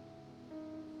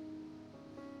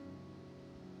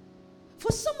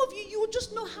 For some of you, you will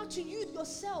just know how to use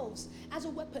yourselves as a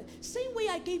weapon. Same way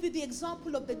I gave you the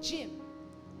example of the gym.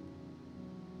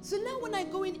 So now when I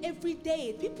go in every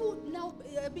day, people now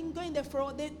have been going there for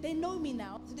all, they know me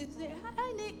now. So they say,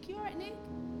 hi Nick, you all right, Nick?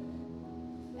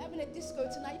 We're having a disco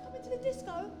tonight. You coming to the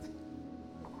disco?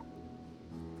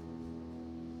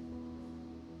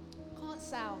 Can't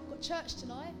Sal, got church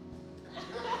tonight.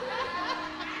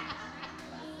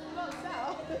 Can't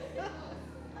Sal.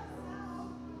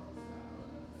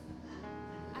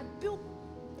 I built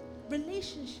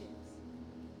relationships.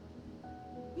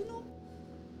 You know,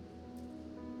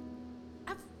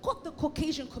 I've got the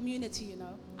Caucasian community, you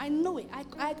know. I know it.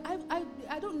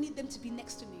 I don't need them to be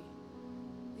next to me.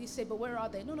 You say, but where are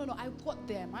they? No, I've got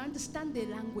them. I understand their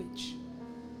language.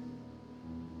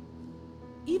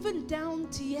 Even down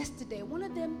to yesterday, one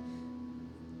of them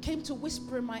came to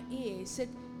whisper in my ear. He said,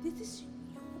 this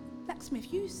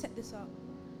Blacksmith, you set this up.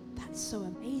 That's so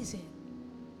amazing.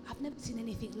 I've never seen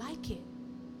anything like it.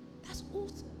 That's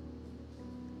awesome.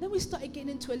 Then we started getting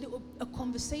into a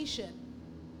conversation.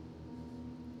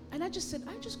 And I just said,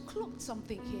 I just clocked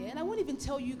something here. And I won't even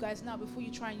tell you guys now before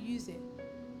you try and use it.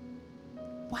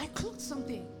 But I clocked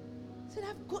something. I said,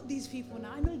 I've got these people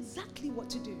now. I know exactly what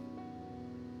to do.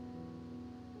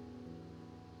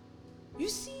 You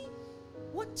see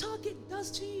what Target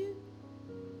does to you?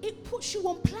 It puts you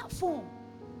on platform.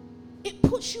 It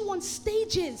puts you on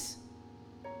stages.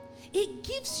 It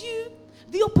gives you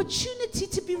the opportunity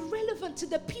to be relevant to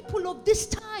the people of this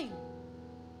time.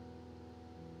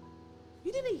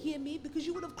 You didn't hear me because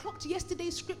you would have clocked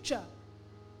yesterday's scripture.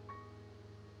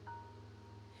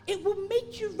 It will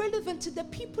make you relevant to the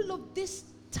people of this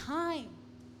time.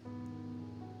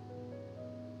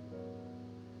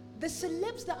 The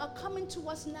celebs that are coming to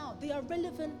us now, they are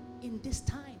relevant in this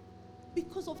time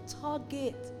because of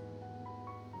Target.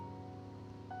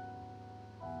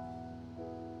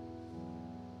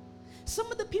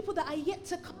 Some of the people that are yet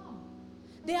to come,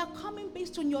 they are coming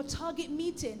based on your Target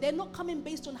meeting. They're not coming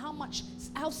based on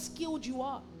how skilled you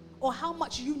are or how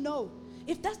much you know.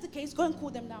 If that's the case, go and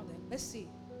call them now then. Let's see.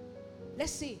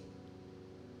 Let's see.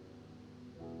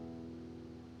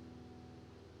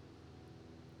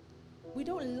 We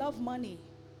don't love money.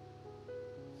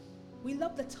 We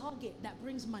love the Target that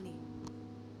brings money.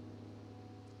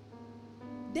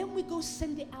 Then we go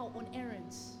send it out on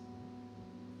errands.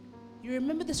 You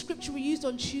remember the scripture we used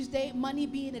on Tuesday, money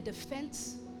being a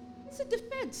defense? It's a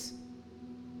defense.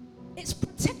 It's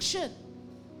protection.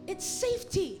 It's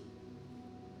safety.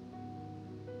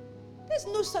 There's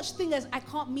no such thing as I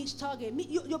can't meet Target.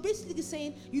 You're basically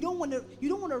saying you don't want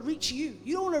to reach you.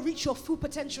 You don't want to reach your full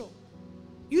potential.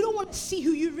 You don't want to see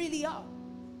who you really are.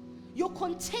 You're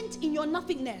content in your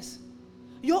nothingness.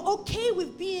 You're okay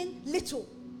with being little.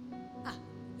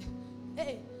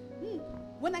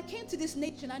 When I came to this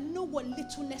nation, I know what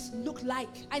littleness looked like.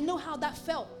 I know how that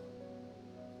felt.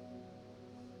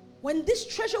 When this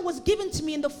treasure was given to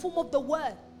me in the form of the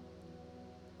word,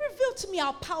 reveal to me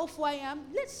how powerful I am.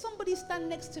 Let somebody stand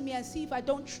next to me and see if I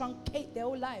don't truncate their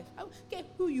whole life. I don't care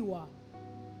who you are.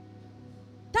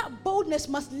 That boldness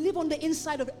must live on the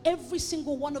inside of every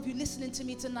single one of you listening to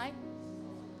me tonight.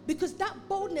 Because that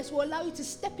boldness will allow you to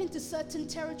step into certain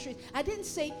territories. I didn't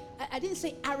say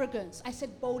arrogance. I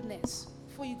said boldness.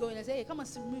 Before you go in and say, hey, come on,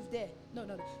 move there. No.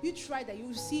 You try that. You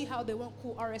will see how they won't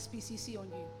call RSPCC on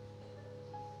you.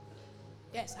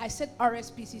 Yes, I said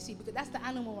RSPCC because that's the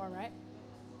animal one, right?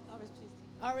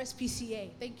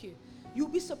 RSPCA. Thank you. You'll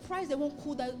be surprised they won't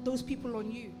call those people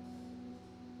on you.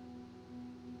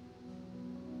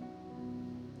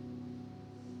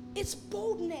 It's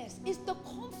boldness. It's the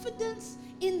confidence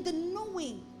in the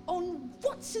knowing on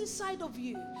what's inside of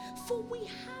you. For we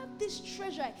have this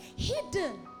treasure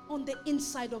hidden on the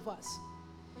inside of us.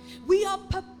 We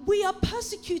are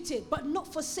persecuted but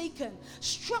not forsaken,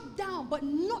 struck down but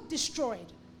not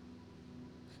destroyed.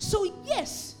 So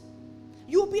yes,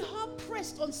 you'll be hard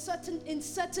pressed in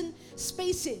certain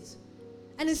spaces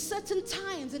and in certain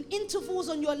times and intervals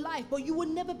on your life, but you will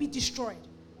never be destroyed.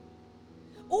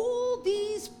 All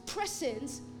these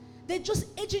pressings, they're just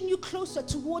edging you closer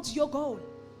towards your goal.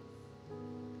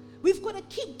 We've got to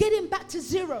keep getting back to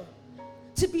zero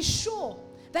to be sure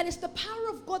that it's the power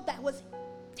of God that was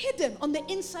hidden on the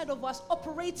inside of us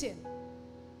operating.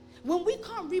 When we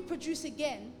can't reproduce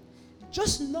again,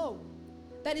 just know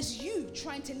that it's you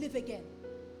trying to live again.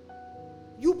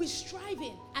 You'll be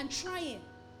striving and trying.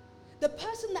 The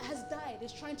person that has died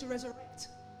is trying to resurrect.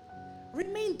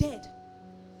 Remain dead.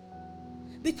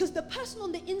 Because the person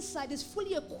on the inside is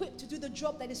fully equipped to do the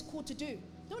job that is called to do.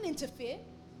 Don't interfere.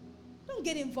 Don't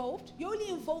get involved. Your only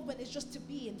involvement is just to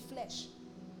be in flesh.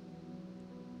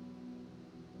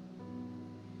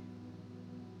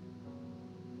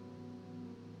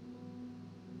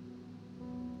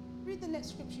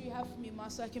 next scripture you have for me, Ma,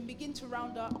 so I can begin to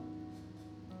round up?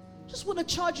 Just want to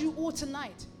charge you all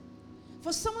tonight.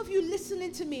 For some of you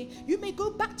listening to me, you may go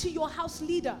back to your house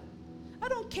leader. I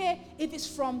don't care if it's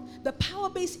from the Power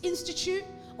Base Institute,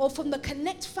 or from the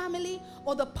Connect family,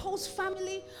 or the Pulse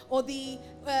family, or the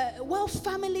Wealth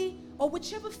family, or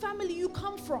whichever family you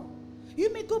come from.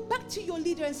 You may go back to your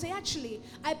leader and say, actually,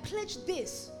 I pledged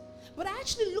this. But I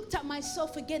actually looked at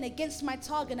myself again against my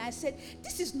target, and I said,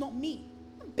 this is not me.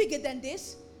 I'm bigger than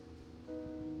this.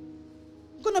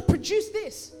 I'm going to produce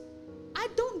this. I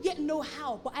don't yet know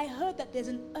how, but I heard that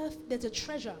there's a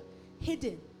treasure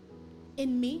hidden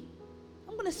in me.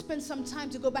 I'm going to spend some time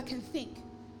to go back and think.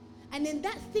 And in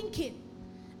that thinking,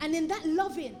 and in that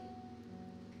loving,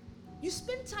 you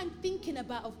spend time thinking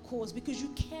about, of course, because you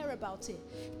care about it.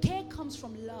 Care comes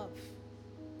from love.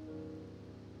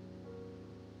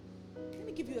 Let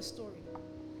me give you a story.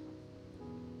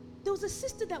 There was a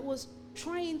sister that was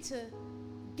trying to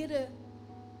get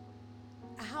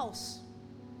a house.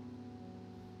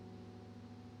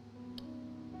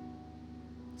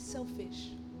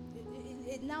 Selfish.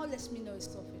 It now lets me know it's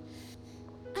selfish.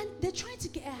 And they're trying to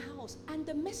get a house. And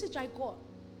the message I got,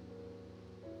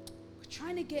 we're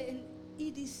trying to get an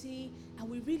EDC and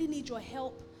we really need your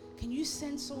help. Can you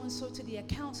send so-and-so to the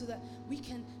account so that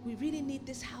we really need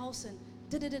this house and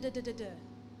da-da-da-da-da-da.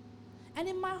 And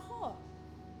in my heart,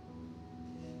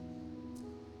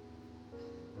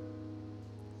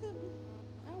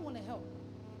 I don't want to help.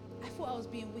 I thought I was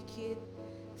being wicked.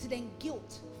 So then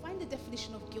guilt. Find the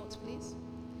definition of guilt, please.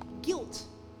 Guilt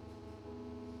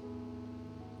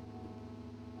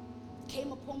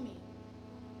came upon me.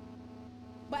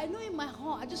 But I know in my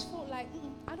heart, I just felt like,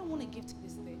 I don't want to give to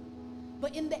this thing.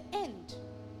 But in the end,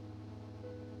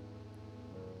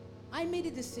 I made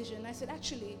a decision. I said,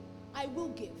 actually, I will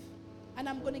give. And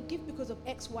I'm going to give because of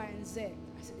X, Y, and Z.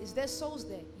 I said, is there souls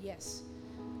there? Yes.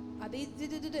 Are they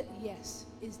da-da-da-da? Yes.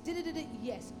 Is da-da-da-da?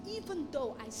 Yes. Even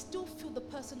though I still feel the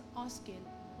person asking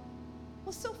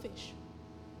was selfish.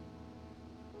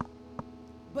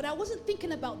 But I wasn't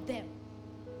thinking about them.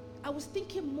 I was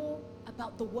thinking more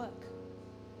about the work.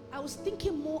 I was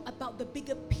thinking more about the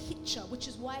bigger picture, which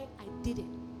is why I did it.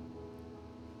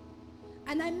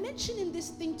 And I'm mentioning this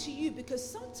thing to you because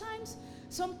sometimes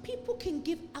some people can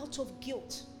give out of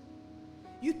guilt.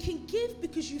 You can give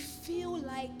because you feel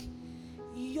like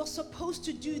you're supposed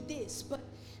to do this, but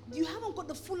you haven't got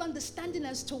the full understanding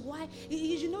as to why.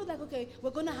 You know, like, okay,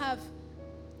 we're going to have,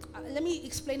 let me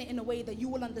explain it in a way that you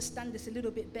will understand this a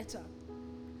little bit better.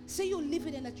 Say you're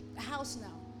living in a house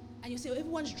now, and you say,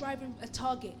 everyone's driving a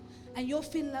Target, and you're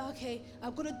feeling like, okay,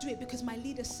 I've got to do it because my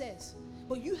leader says,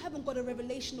 but you haven't got a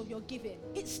revelation of your giving.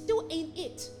 It still ain't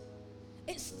it.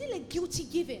 It's still a guilty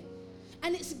giving.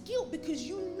 And it's guilt because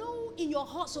you know in your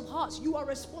hearts of hearts you are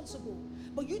responsible,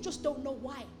 but you just don't know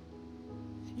why.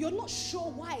 You're not sure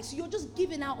why, so you're just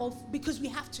giving out of because we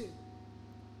have to.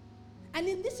 And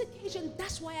in this occasion,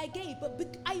 that's why I gave.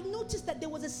 But I noticed that there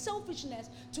was a selfishness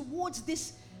towards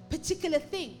this particular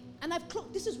thing. And I've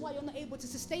clocked, this is why you're not able to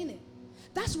sustain it.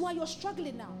 That's why you're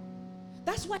struggling now.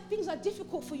 That's why things are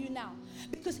difficult for you now.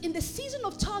 Because in the season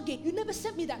of Target, you never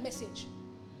sent me that message.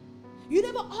 You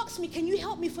never asked me, can you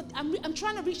help me? I'm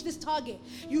trying to reach this target.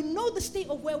 You know the state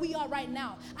of where we are right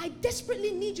now. I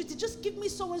desperately need you to just give me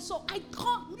so-and-so. I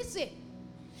can't miss it.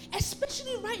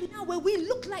 Especially right now where we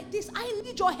look like this. I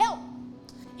need your help.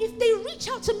 If they reach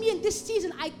out to me in this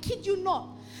season, I kid you not,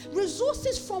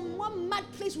 resources from one mad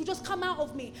place will just come out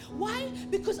of me. Why?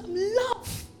 Because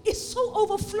love is so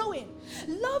overflowing.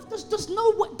 Love does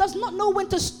not know when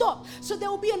to stop. So there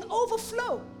will be an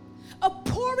overflow. A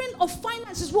pouring of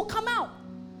finances will come out.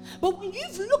 But when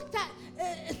you've looked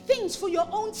at things for your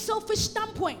own selfish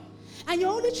standpoint, and you're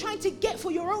only trying to get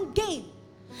for your own gain,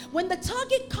 when the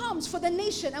target comes for the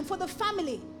nation and for the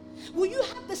family, will you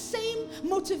have the same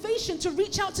motivation to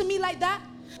reach out to me like that?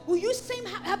 Will you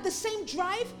have the same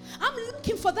drive? I'm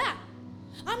looking for that.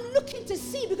 I'm looking to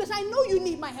see, because I know you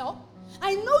need my help.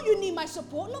 I know you need my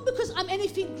support. Not because I'm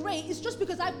anything great. It's just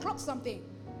because I've clocked something.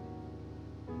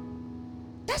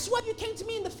 That's why you came to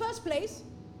me in the first place.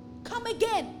 Come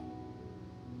again.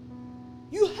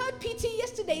 You heard PT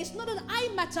yesterday. It's not an I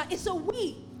matter. It's a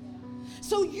we.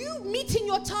 So you meeting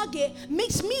your target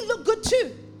makes me look good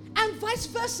too. And vice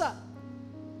versa.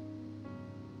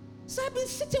 So I've been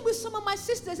sitting with some of my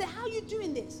sisters and how are you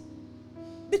doing this?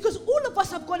 Because all of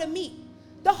us have got to meet.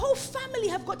 The whole family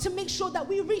have got to make sure that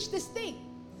we reach this thing.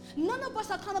 None of us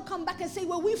are going to come back and say,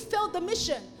 well, we failed the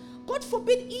mission. God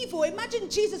forbid evil. Imagine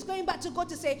Jesus going back to God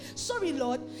to say, sorry,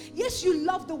 Lord. Yes, you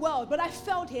love the world, but I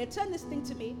failed here. Turn this thing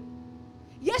to me.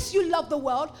 Yes, you love the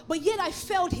world, but yet I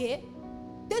failed here.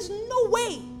 There's no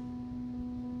way.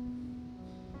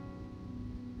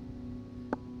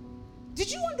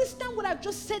 understand what I've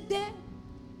just said there?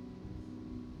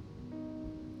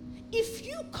 If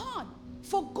you can't,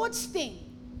 for God's thing,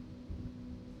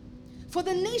 for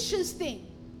the nation's thing,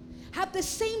 have the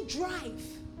same drive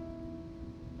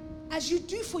as you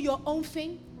do for your own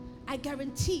thing, I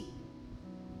guarantee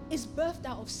it's birthed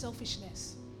out of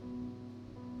selfishness.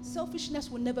 Selfishness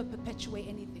will never perpetuate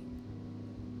anything.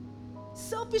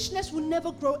 Selfishness will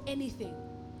never grow anything.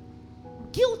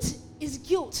 Guilt is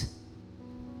guilt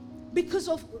because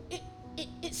of it.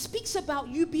 It speaks about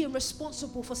you being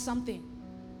responsible for something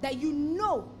that you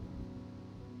know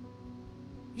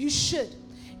you should.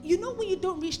 You know, when you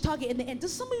don't reach target in the end,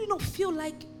 does some of you not feel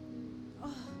like,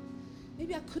 oh,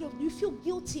 maybe I could have? You feel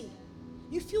guilty.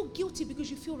 You feel guilty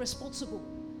because you feel responsible.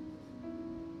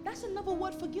 That's another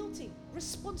word for guilty.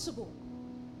 Responsible.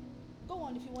 Go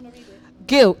on if you want to read it.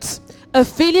 Guilt, a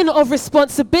feeling of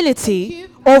responsibility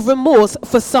or remorse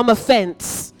for some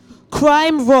offense,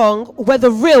 crime, wrong, whether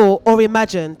real or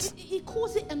imagined. He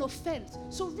calls it an offense.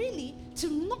 So really, to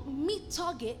not meet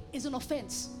target is an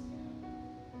offense.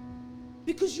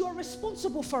 Because you are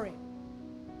responsible for it.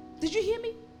 Did you hear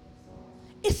me?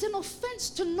 It's an offense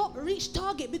to not reach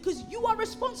target because you are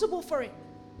responsible for it.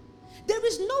 There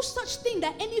is no such thing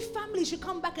that any family should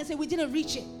come back and say, we didn't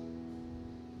reach it.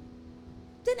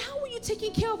 Then how are you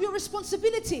taking care of your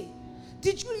responsibility?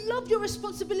 Did you love your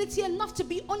responsibility enough to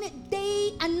be on it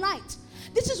day and night?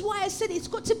 This is why I said it's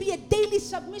got to be a daily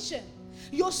submission.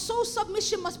 Your soul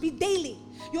submission must be daily.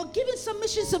 Your giving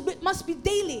submissions must be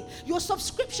daily. Your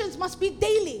subscriptions must be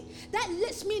daily. That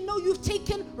lets me know you've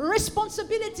taken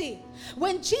responsibility.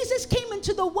 When Jesus came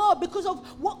into the world because of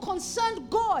what concerned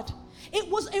God, it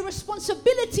was a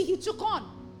responsibility he took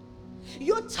on.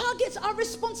 Your targets are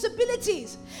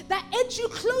responsibilities that edge you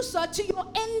closer to your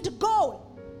end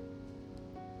goal.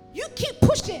 You keep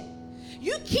pushing.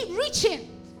 You keep reaching.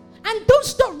 And don't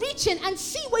stop reaching and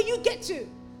see where you get to.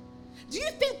 Do you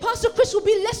think Pastor Chris will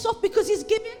be less off because he's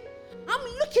giving? I'm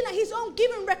looking at his own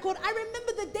giving record. I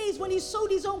remember the days when he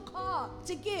sold his own car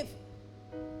to give.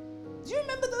 Do you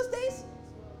remember those days?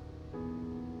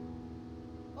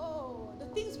 Oh, the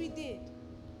things we did.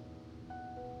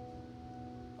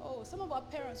 Oh, some of our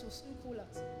parents will soon call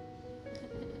us.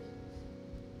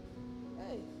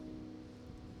 Hey.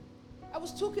 I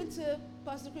was talking to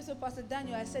Pastor Chris and Pastor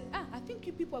Daniel. I said, I think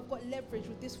you people have got leverage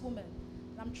with this woman.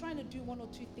 I'm trying to do one or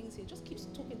two things here. Just keep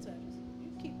talking to her.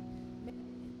 You keep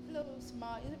hello,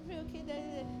 smile. Is it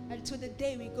okay? Until the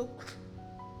day we go.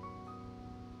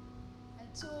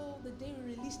 Until the day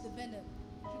we release the venom.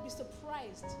 You'll be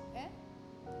surprised.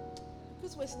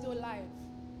 Because we're still alive.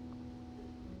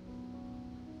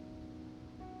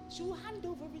 She will hand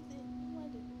over everything.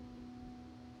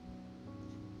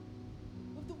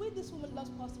 With the way this woman loves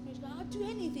Pastor Grace, I'll do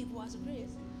anything for Pastor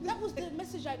Grace. That was the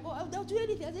message I got. I'll do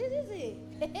anything. I said, is it?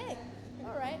 Hey,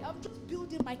 all right, I'm just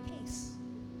building my case.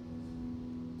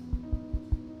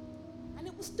 And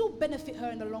it will still benefit her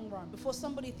in the long run before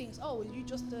somebody thinks, oh, you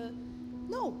just...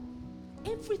 No.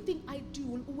 Everything I do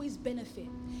will always benefit.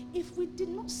 If we did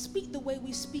not speak the way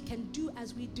we speak and do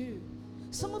as we do,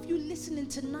 some of you listening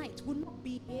tonight will not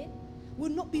be here,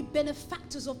 will not be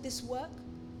benefactors of this work.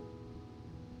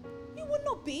 You will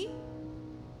not be.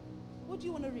 What do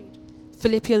you want to read?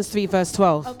 Philippians 3 verse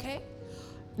 12. Okay.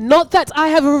 Not that I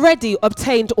have already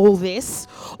obtained all this,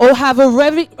 or have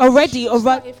already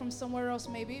start it from somewhere else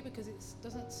maybe, because it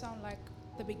doesn't sound like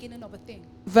the beginning of a thing.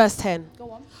 Verse 10. Go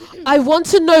on. I want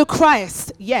to know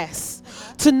Christ, yes,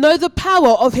 to know the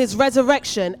power of his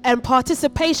resurrection and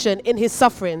participation in his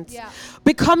sufferings,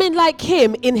 becoming like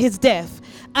him in his death,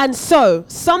 and so,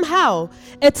 somehow,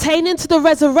 attaining to the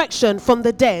resurrection from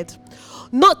the dead.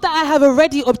 Not that I have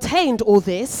already obtained all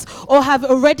this, or have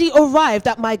already arrived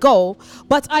at my goal,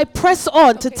 but I press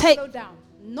on to take... Slow down.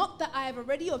 Not that I have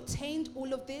already obtained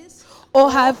all of this,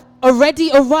 or have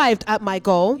already arrived at my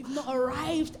goal. You've not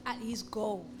arrived at his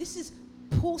goal. This is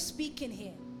Paul speaking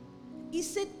here. He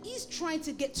said he's trying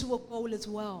to get to a goal as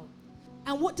well.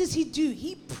 And what does he do?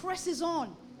 He presses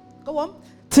on. Go on.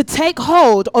 To take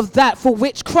hold of that for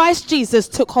which Christ Jesus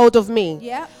took hold of me.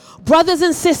 Yeah. Brothers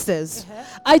and sisters,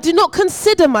 I do not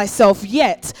consider myself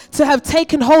yet to have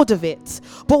taken hold of it.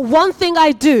 But one thing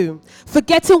I do,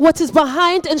 forgetting what is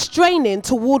behind and straining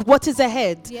toward what is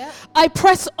ahead, I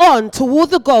press on toward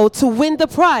the goal to win the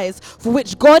prize for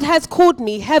which God has called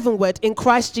me heavenward in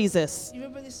Christ Jesus. You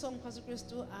remember this song, Pastor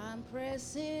Crystal? I'm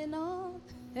pressing on.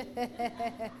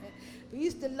 We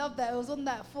used to love that. It was on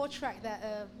that 4-track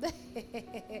that...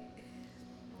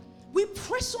 We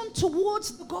press on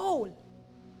towards the goal.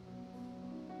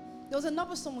 There was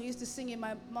another song we used to sing in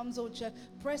my mum's old church.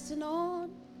 Pressing on,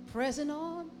 pressing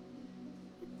on.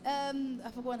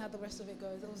 I've forgotten how the rest of it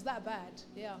goes. It was that bad.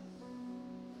 Yeah.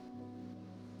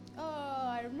 Oh,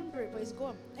 I remember it, but it's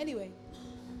gone. Anyway,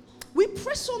 we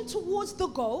press on towards the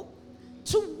goal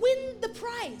to win the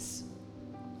prize.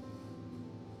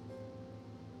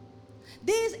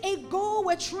 There's a goal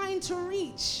we're trying to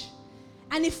reach.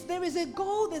 And if there is a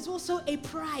goal, there's also a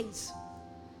prize.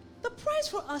 The prize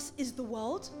for us is the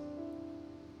world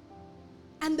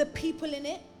and the people in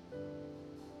it.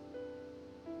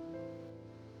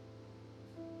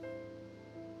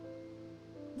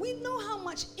 We know how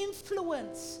much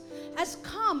influence has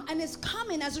come and is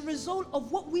coming as a result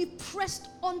of what we've pressed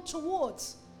on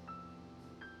towards.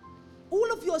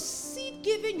 All of your seed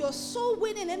giving, your soul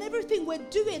winning, and everything we're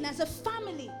doing as a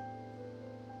family.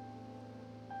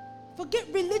 Forget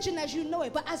religion as you know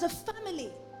it, but as a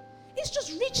family, it's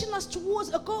just reaching us towards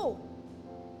a goal.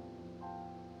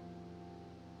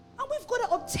 And we've got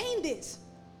to obtain this.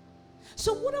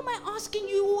 So what am I asking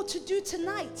you all to do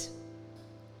tonight?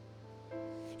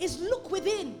 Is look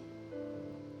within.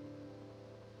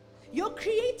 You're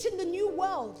creating the new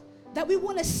world that we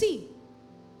want to see.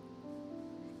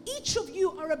 Each of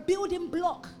you are a building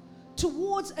block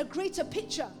towards a greater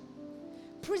picture.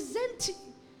 Present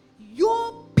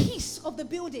your piece of the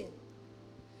building.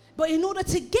 But in order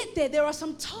to get there, there are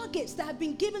some targets that have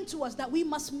been given to us that we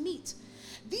must meet.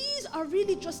 These are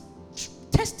really just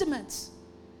testaments.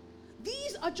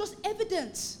 These are just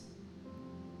evidence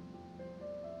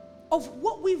of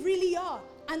what we really are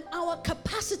and our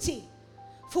capacity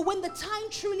for when the time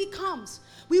truly comes.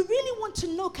 We really want to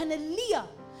know, can Aaliyah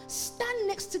stand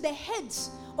next to the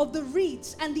heads of the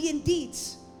reeds and the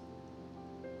indeeds?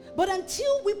 But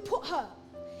until we put her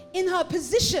in her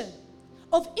position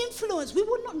of influence, we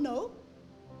will not know.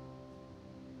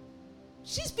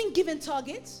 She's been given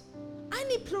targets. I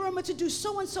need Pleroma to do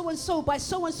so and so and so by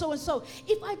so and so and so.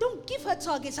 If I don't give her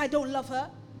targets, I don't love her.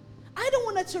 I don't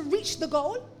want her to reach the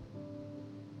goal.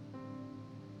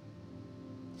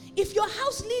 If your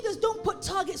house leaders don't put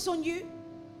targets on you,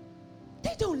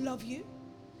 they don't love you.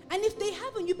 And if they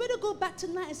haven't, you better go back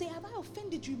tonight and say, have I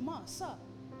offended you, ma, sir?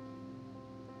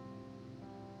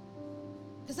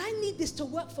 Because I need this to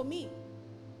work for me.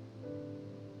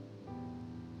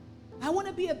 I want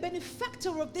to be a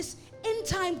benefactor of this end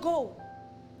time goal.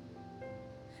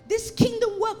 This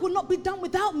kingdom work will not be done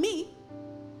without me.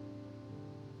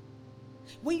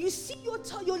 When you see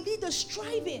your leaders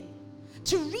striving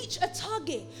to reach a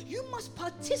target, you must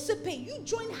participate. You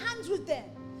join hands with them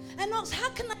and ask, how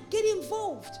can I get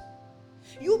involved?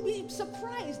 You'll be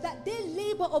surprised that their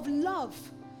labor of love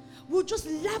will just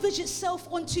lavish itself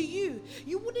onto you.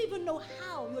 You wouldn't even know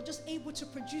how you're just able to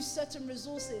produce certain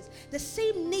resources. The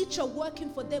same nature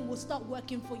working for them will start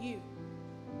working for you.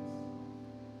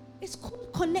 It's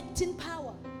called connecting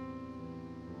power.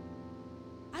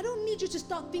 I don't need you to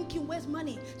start thinking, where's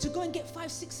money to go and get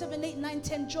 5, 6, 7, 8, 9,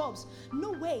 10 jobs.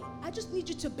 No way. I just need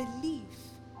you to believe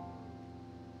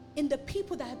in the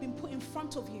people that have been put in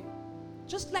front of you.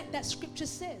 Just like that scripture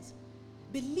says,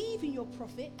 believe in your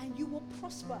prophet and you will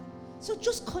prosper. So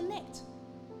just connect.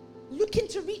 Looking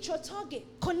to reach your target,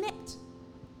 connect.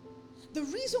 The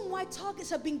reason why targets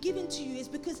have been given to you is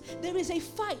because there is a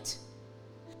fight.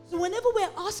 So whenever we're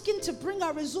asking to bring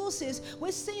our resources,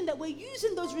 we're saying that we're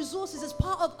using those resources as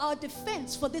part of our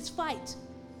defense for this fight,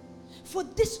 for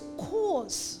this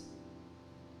cause.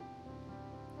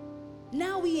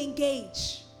 Now we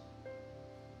engage.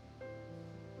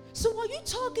 So are you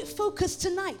target focused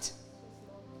tonight?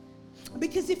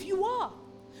 Because if you are,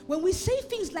 when we say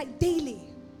things like daily,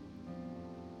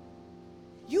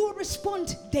 you will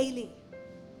respond daily.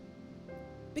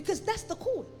 Because that's the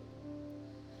call.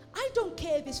 I don't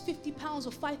care if it's 50 pounds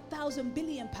or 5,000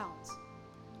 billion pounds.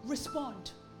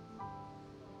 Respond.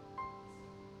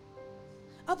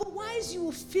 Otherwise, you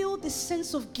will feel this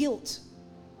sense of guilt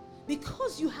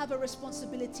because you have a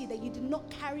responsibility that you did not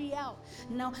carry out.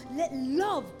 Now, let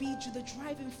love be the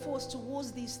driving force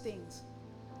towards these things.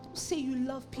 Don't say you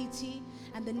love PT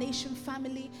and the Nation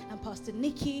family and Pastor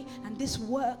Nikki and this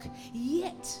work,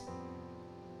 yet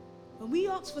when we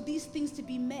ask for these things to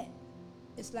be met,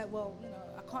 it's like, well,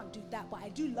 I can't do that, but I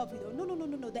do love you though.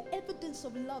 No. The evidence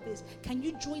of love is, can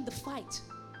you join the fight?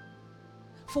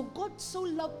 For God so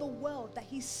loved the world that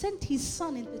he sent his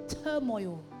son into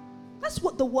turmoil. That's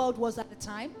what the world was at the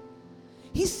time.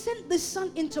 He sent the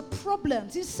son into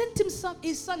problems. He sent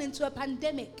his son into a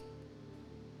pandemic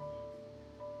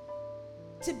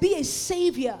to be a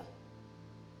savior.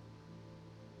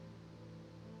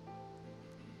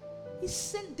 He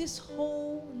sent this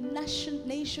whole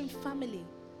nation family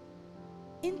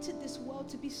into this world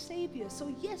to be saviors.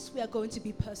 So yes, we are going to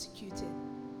be persecuted.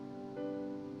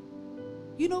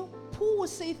 You know, Paul would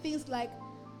say things like,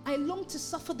 I long to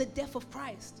suffer the death of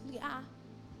Christ. Yeah.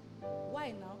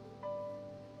 Why now?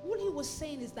 All he was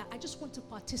saying is that I just want to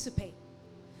participate.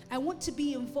 I want to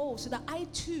be involved so that I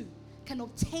too can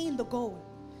obtain the goal.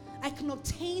 I can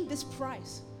obtain this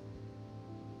prize.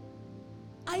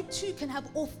 I too can have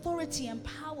authority and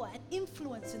power and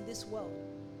influence in this world.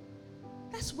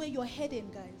 That's where you're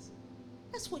heading, guys.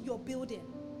 That's what you're building.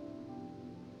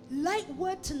 Light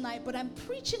word tonight, but I'm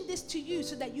preaching this to you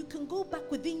so that you can go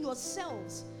back within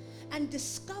yourselves and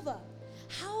discover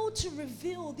how to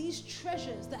reveal these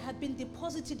treasures that have been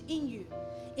deposited in you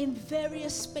in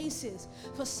various spaces.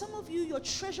 For some of you, your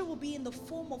treasure will be in the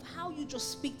form of how you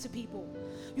just speak to people.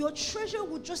 Your treasure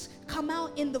will just come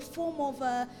out in the form of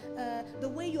the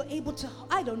way you're able to,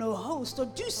 host or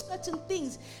do certain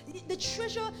things. The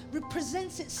treasure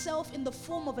represents itself in the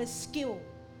form of a skill.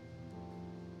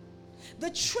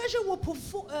 The treasure will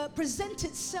present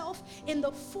itself in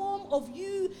the form of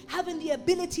you having the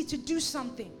ability to do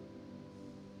something.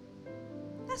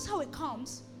 That's how it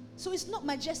comes. So it's not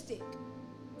majestic.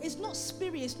 It's not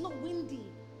spirit. It's not windy.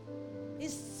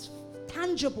 It's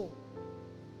tangible.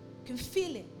 You can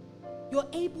feel it. You're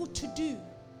able to do.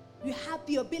 You have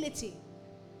the ability.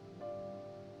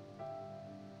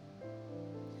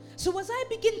 So as I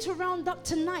begin to round up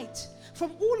tonight,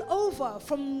 from all over,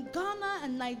 from Ghana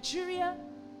and Nigeria,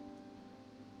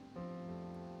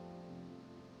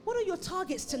 what are your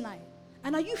targets tonight?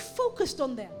 And are you focused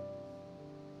on them?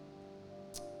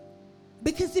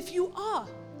 Because if you are,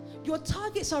 your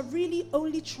targets are really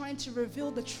only trying to reveal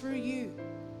the true you,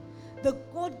 the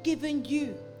God-given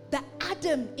you, the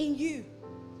Adam in you.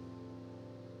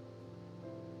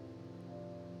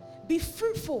 Be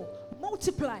fruitful,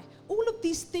 multiply, all of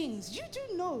these things. You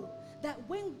do know that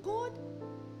when God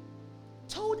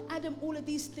told Adam all of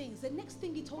these things, the next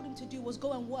thing he told him to do was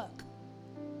go and work.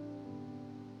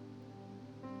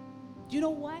 Do you know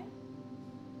why?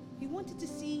 He wanted to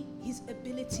see his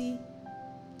ability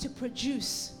to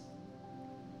produce.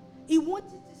 He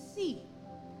wanted to see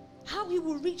how he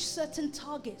will reach certain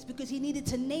targets because he needed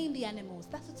to name the animals.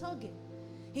 That's a target.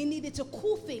 He needed to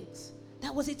call things.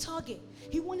 That was a target.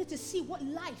 He wanted to see what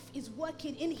life is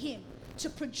working in him to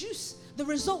produce the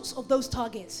results of those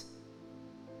targets.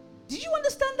 Did you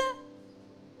understand that?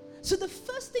 So the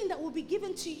first thing that will be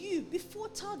given to you before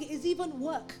target is even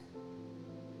work.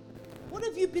 What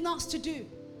have you been asked to do?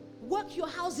 Work your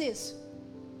houses.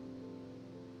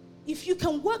 If you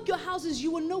can work your houses,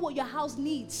 you will know what your house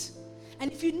needs.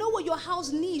 And if you know what your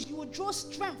house needs, you will draw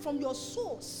strength from your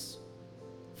source,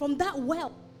 from that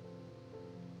well,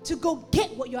 to go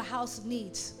get what your house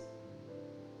needs.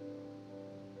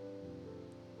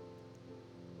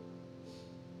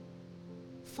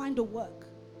 Find a work.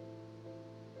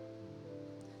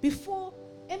 Before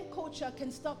M Culture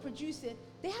can start producing,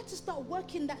 they had to start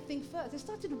working that thing first. They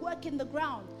started working the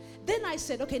ground. Then I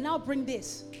said, okay, now bring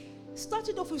this.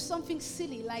 Started off with something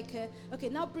silly like, okay,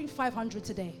 now bring 500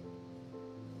 today.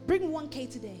 Bring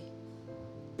 1K today.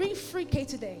 Bring 3K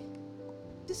today.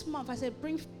 This month I said,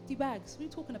 bring 50 bags. What are you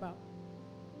talking about?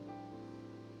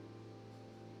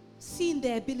 Seeing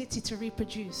their ability to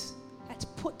reproduce. I had to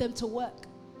put them to work.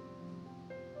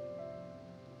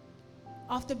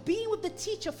 After being with the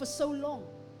teacher for so long,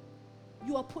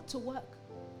 you are put to work.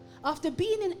 After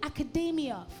being in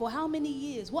academia for how many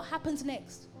years, what happens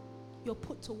next? You're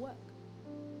put to work.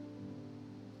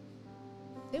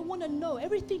 They want to know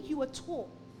everything you were taught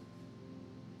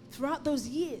throughout those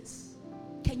years.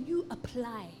 Can you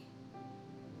apply?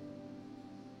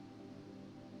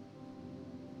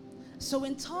 So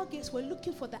in targets, we're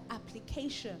looking for the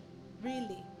application,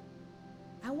 really.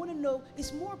 I want to know,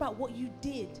 it's more about what you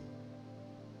did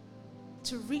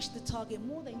to reach the target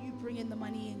more than you bringing the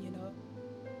money in, you know.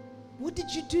 What did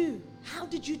you do? How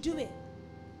did you do it?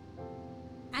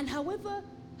 And however,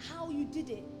 how you did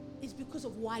it is because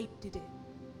of why you did it.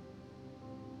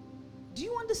 Do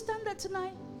you understand that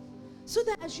tonight? So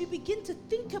that as you begin to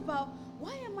think about,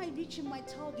 why am I reaching my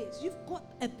targets? You've got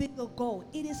a bigger goal.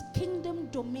 It is kingdom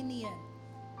dominion.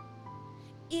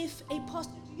 If a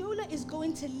Pastor Diola is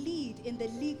going to lead in the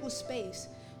legal space,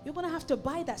 you're going to have to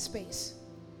buy that space.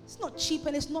 It's not cheap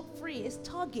and it's not free. It's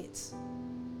targets.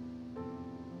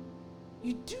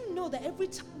 You do know that every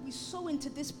time we sow into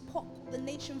this pot, the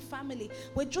nation family,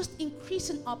 we're just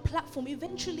increasing our platform.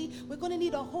 Eventually, we're going to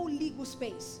need a whole legal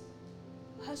space.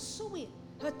 Her sowing,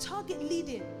 her target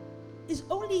leading is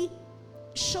only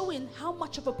showing how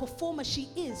much of a performer she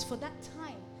is for that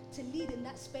time to lead in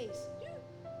that space.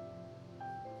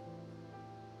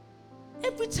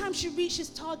 Every time she reaches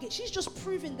target, she's just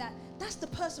proving that that's the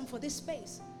person for this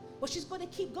space. But she's got to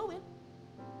keep going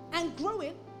and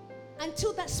growing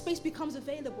until that space becomes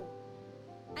available.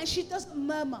 And she doesn't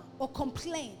murmur or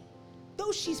complain.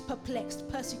 Though she's perplexed,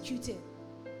 persecuted,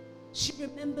 she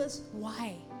remembers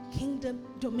why. Kingdom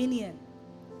dominion.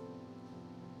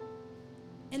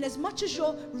 And as much as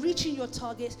you're reaching your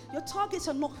targets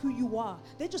are not who you are.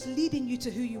 They're just leading you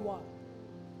to who you are.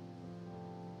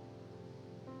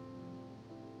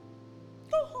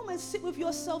 Go home and sit with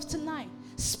yourselves tonight.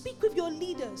 Speak with your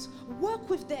leaders. Work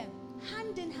with them,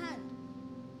 hand in hand.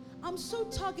 I'm so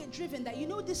target driven that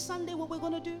this Sunday what we're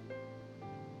going to do?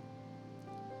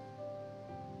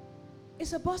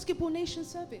 It's a Basketball Nation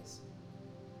service.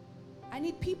 I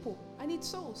need people. I need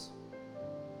souls.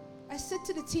 I said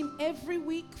to the team every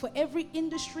week for every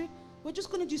industry, we're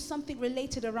just going to do something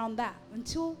related around that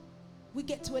until we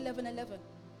get to 11/11.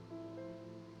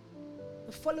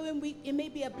 The following week, it may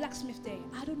be a blacksmith day.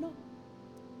 I don't know.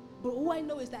 But all I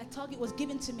know is that a target was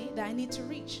given to me that I need to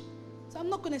reach. So I'm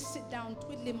not going to sit down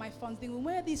twiddling my thumbs thinking,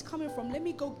 where are these coming from? Let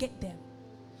me go get them.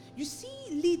 You see,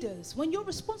 leaders, when you're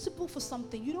responsible for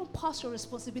something, you don't pass your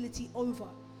responsibility over.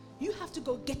 You have to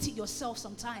go get it yourself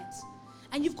sometimes.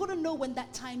 And you've got to know when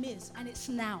that time is, and it's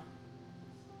now.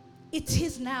 It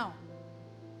is now.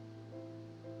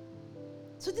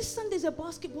 So this Sunday is a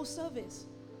basketball service.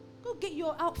 Go get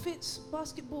your outfits,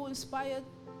 basketball inspired.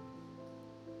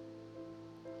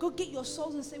 Go get your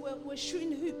souls and say, we're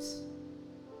shooting hoops.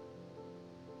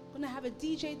 We're going to have a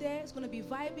DJ there. It's going to be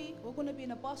vibey. We're going to be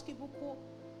in a basketball court.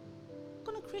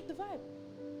 We're going to create the vibe.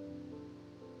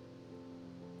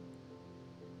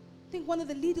 I think one of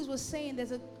the leaders was saying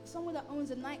there's someone that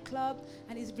owns a nightclub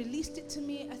and he's released it to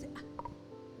me. I said,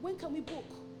 when can we book?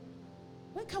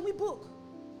 When can we book?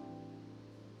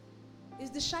 Is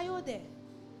the Shayo there?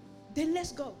 Then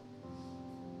let's go.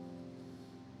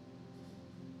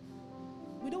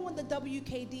 We don't want the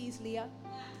WKDs, Leah,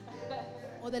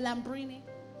 or the Lambrini.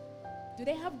 Do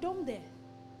they have Dom there?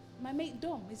 My mate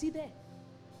Dom, is he there?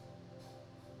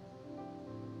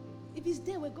 If he's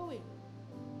there, we're going.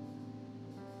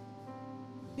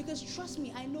 Because trust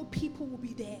me, I know people will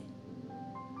be there.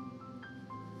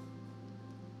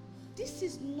 This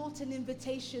is not an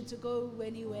invitation to go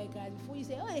anywhere, guys. Before you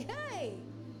say, hey,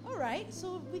 all right,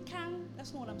 so we can,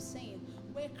 that's not what I'm saying.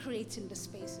 We're creating the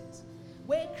spaces.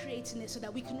 We're creating it so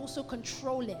that we can also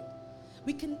control it.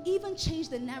 We can even change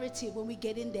the narrative when we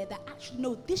get in there that actually,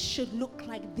 no, this should look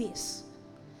like this.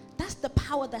 That's the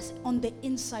power that's on the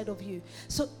inside of you.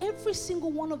 So every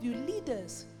single one of you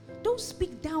leaders, don't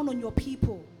speak down on your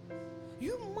people.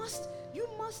 You must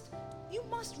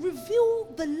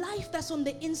reveal the life that's on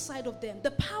the inside of them,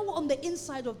 the power on the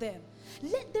inside of them.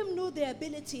 Let them know their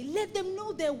ability. Let them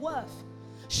know their worth.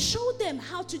 Show them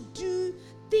how to do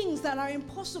things that are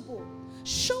impossible.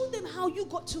 Show them how you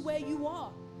got to where you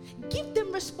are. Give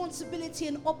them responsibility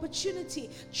and opportunity.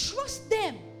 Trust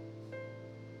them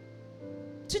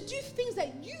to do things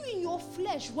that you in your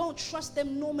flesh won't trust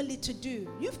them normally to do.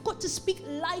 You've got to speak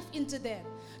life into them.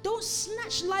 Don't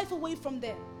snatch life away from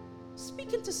them.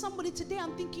 Speaking to somebody today,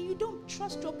 I'm thinking you don't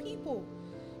trust your people.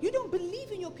 You don't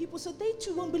believe in your people, so they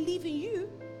too won't believe in you.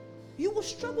 You will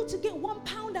struggle to get 1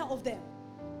 pound out of them.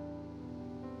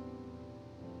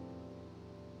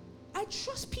 I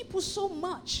trust people so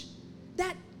much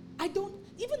that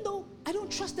even though I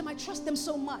don't trust them, I trust them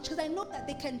so much because I know that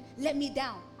they can let me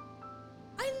down.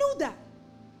 I know that.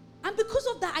 And because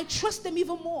of that, I trust them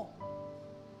even more.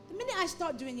 The minute I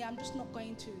start doing it, I'm just not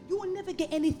going to. You will never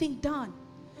get anything done.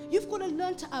 You've got to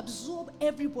learn to absorb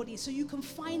everybody so you can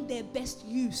find their best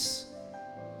use.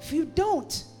 If you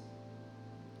don't,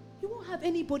 you won't have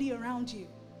anybody around you.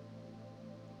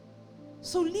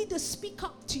 So leaders, speak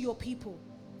up to your people.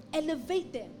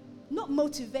 Elevate them. Not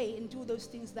motivate and do those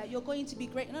things that you're going to be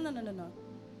great. No.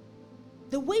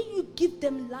 The way you give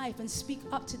them life and speak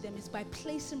up to them is by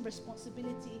placing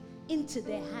responsibility into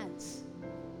their hands.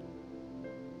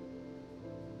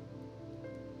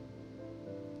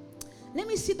 Let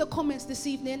me see the comments this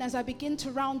evening as I begin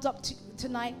to round up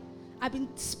tonight. I've been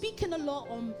speaking a lot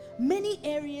on many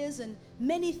areas and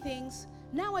many things.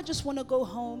 Now I just want to go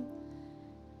home.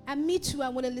 And me too, I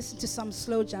want to listen to some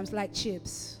slow jams like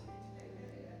Chips.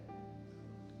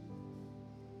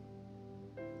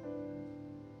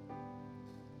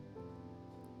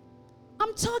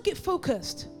 I'm target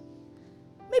focused.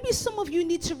 Maybe some of you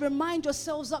need to remind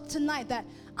yourselves up tonight that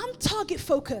I'm target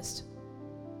focused.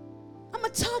 I'm a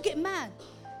target man.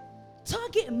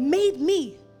 Target made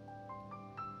me.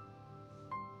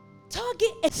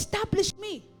 Target established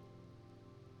me.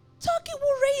 Target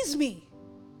will raise me.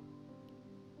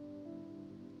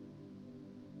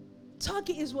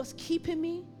 Target is what's keeping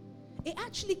me. It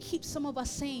actually keeps some of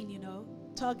us sane,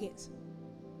 Target.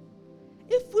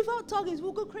 If without targets,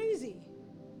 we'll go crazy.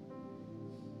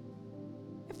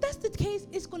 If that's the case,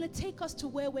 it's going to take us to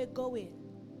where we're going.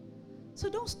 So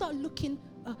don't start looking,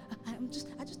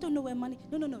 I just don't know where money.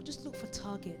 No. Just look for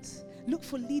targets. Look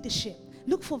for leadership.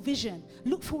 Look for vision.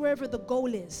 Look for wherever the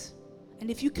goal is. And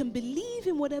if you can believe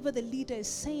in whatever the leader is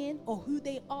saying or who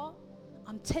they are,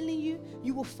 I'm telling you,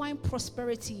 you will find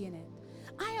prosperity in it.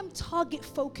 I am target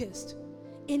focused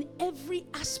in every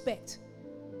aspect.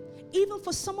 Even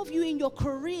for some of you in your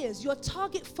careers, you're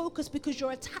target focused because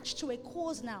you're attached to a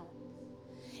cause now.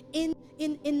 In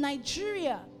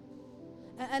Nigeria,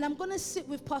 and I'm going to sit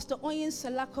with Pastor Oyin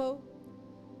Salako,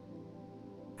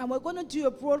 and we're going to do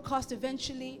a broadcast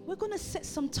eventually. We're going to set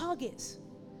some targets.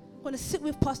 We're going to sit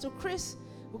with Pastor Chris.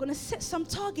 We're going to set some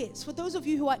targets. For those of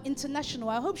you who are international,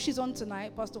 I hope she's on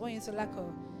tonight, Pastor Oyin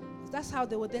Salako. That's how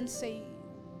they will then say,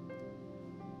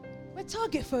 we're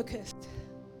target focused.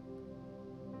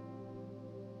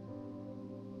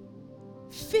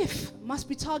 Fifth, must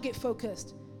be target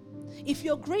focused. If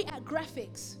you're great at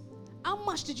graphics, how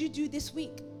much did you do this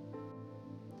week?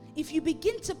 If you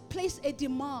begin to place a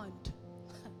demand,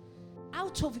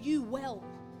 out of you well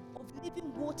of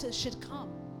living waters should come.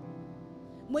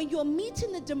 When you're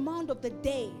meeting the demand of the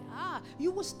day,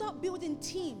 you will start building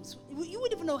teams. You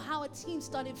wouldn't even know how a team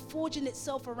started forging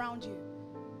itself around you.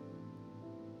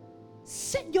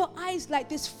 Set your eyes like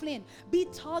this flint. Be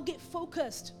target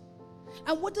focused.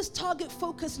 And what does target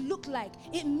focus look like?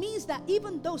 It means that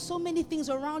even though so many things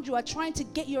around you are trying to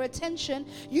get your attention,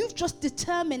 you've just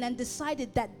determined and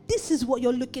decided that this is what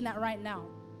you're looking at right now.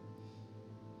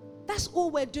 That's all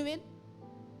we're doing.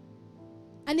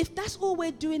 And if that's all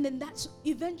we're doing, then that's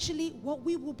eventually what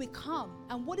we will become.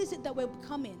 And what is it that we're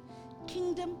becoming?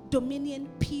 Kingdom dominion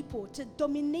people, to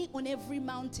dominate on every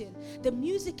mountain. The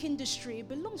music industry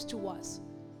belongs to us.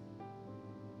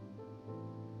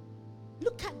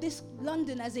 Look at this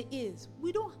London as it is.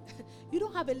 You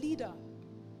don't have a leader.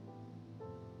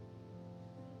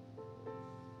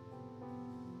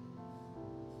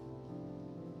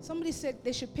 Somebody said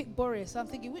they should pick Boris. I'm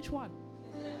thinking, which one?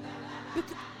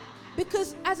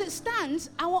 Because as it stands,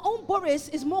 our own Boris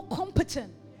is more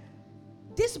competent.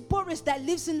 This Boris that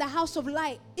lives in the house of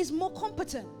light is more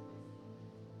competent.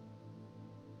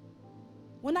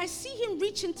 When I see him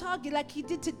reaching target like he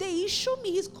did today, he showed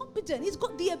me he's competent. He's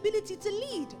got the ability to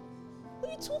lead. What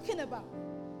are you talking about?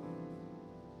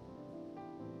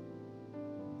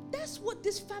 That's what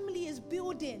this family is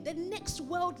building, the next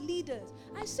world leaders.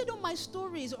 I said on my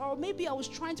stories, or maybe I was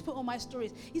trying to put on my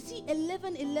stories, you see,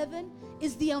 11:11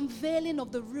 is the unveiling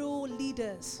of the real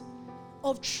leaders,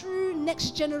 of true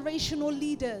next generational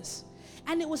leaders.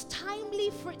 And it was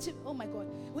timely for it to, oh my God,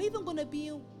 we're even going to be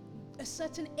in a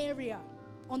certain area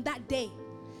on that day.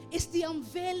 It's the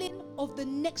unveiling of the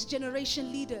next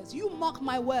generation leaders. You mark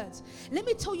my words. Let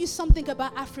me tell you something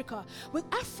about Africa. With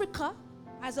Africa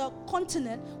as a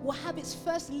continent will have its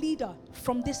first leader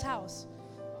from this house.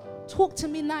 Talk to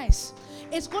me nice.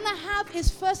 It's going to have its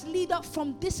first leader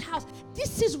from this house.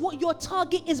 This is what your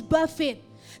target is birthing.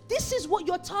 This is what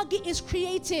your target is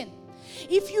creating.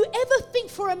 If you ever think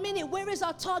for a minute, where is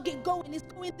our target going? It's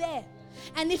going there.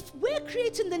 And if we're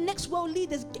creating the next world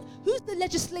leaders, who's the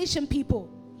legislation people?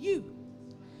 You.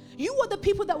 You are the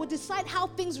people that will decide how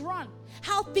things run,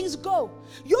 how things go.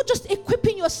 You're just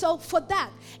equipping yourself for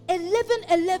that.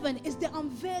 11:11 is the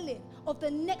unveiling of the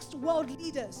next world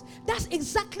leaders. That's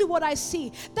exactly what I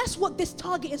see. That's what this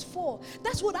target is for.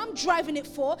 That's what I'm driving it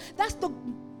for. That's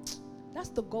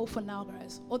the goal for now,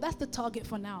 guys. Or that's the target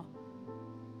for now.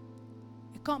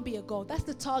 It can't be a goal. That's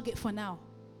the target for now.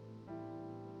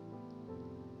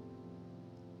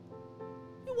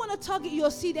 You want to target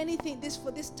your seed anything this for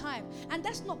this time, and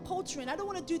that's not poultering. I don't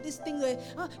want to do this thing where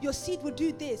your seed will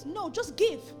do this. No, just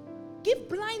give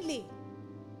blindly.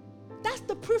 That's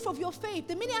the proof of your faith.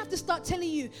 The minute I have to start telling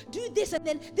you, do this and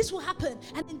then this will happen,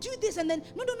 and then do this and then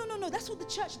no, that's what the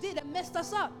church did and messed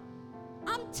us up.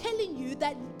 I'm telling you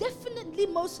that definitely,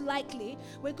 most likely,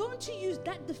 we're going to use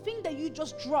that, the thing that you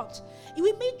just dropped.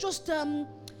 We may just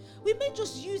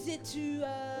use it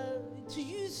to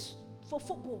use for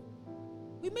football.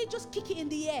 We may just kick it in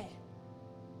the air.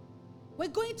 We're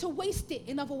going to waste it,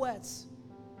 in other words.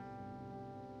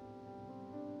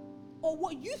 Or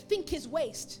what you think is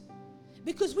waste.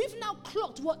 Because we've now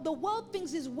clocked what the world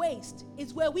thinks is waste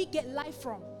is where we get life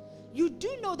from. You do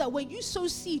know that when you sow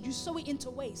seed, you sow it into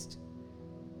waste.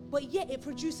 But yet it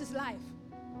produces life.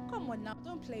 Come on now,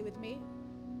 don't play with me.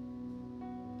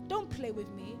 Don't play with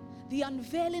me. The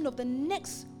unveiling of the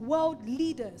next world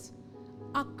leaders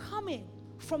are coming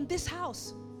from this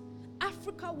house.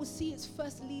 Africa will see its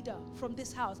first leader from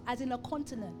this house, as in a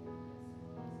continent.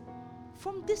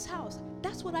 from this house.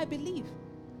 That's what I believe.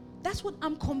 That's what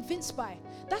I'm convinced by.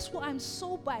 That's what I'm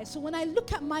sold by. So when I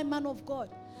look at my man of God,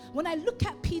 when I look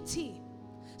at PT,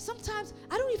 sometimes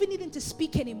I don't even need him to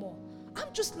speak anymore.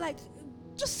 I'm just like,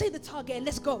 just say the target and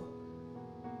let's go.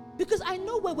 Because I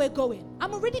know where we're going.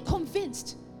 I'm already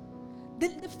convinced. The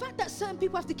fact that certain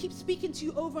people have to keep speaking to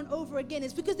you over and over again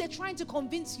is because they're trying to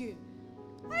convince you.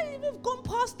 We've gone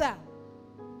past that.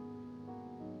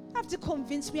 You have to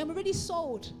convince me. I'm already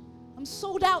sold. I'm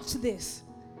sold out to this.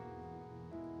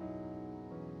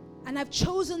 And I've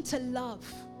chosen to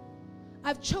love.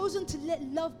 I've chosen to let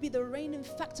love be the reigning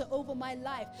factor over my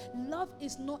life. Love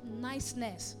is not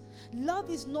niceness. Love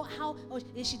is not how,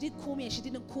 she did call me and she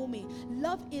didn't call me.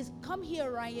 Love is, come here,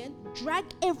 Ryan, drag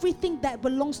everything that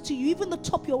belongs to you, even the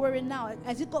top you're wearing now.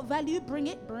 Has it got value? Bring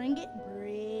it, bring it,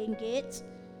 bring it.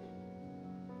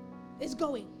 It's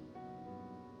going.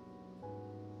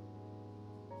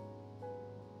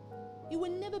 He will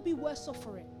never be worse off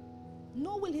for it.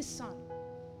 Nor will his son.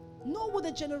 Nor will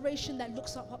the generation that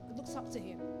looks up to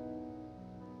him.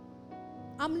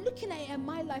 I'm looking at it in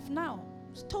my life now.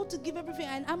 I was told to give everything,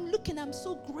 and I'm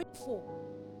so grateful.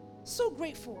 So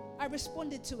grateful I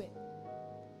responded to it.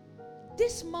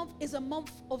 This month is a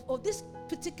month of this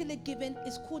particular giving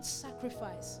is called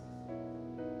sacrifice.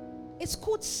 It's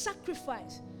called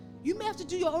sacrifice. You may have to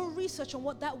do your own research on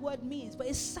what that word means, but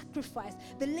it's sacrifice,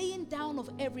 the laying down of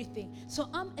everything. So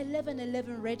I'm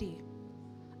 11:11 ready.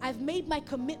 I've made my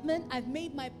commitment, I've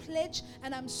made my pledge,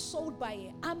 and I'm sold by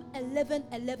it. I'm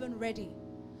 11:11 ready.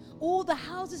 All the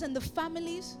houses and the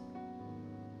families.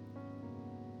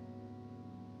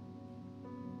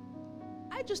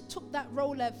 I just took that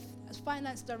role as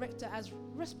finance director as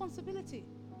responsibility.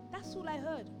 That's all I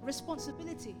heard,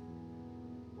 responsibility.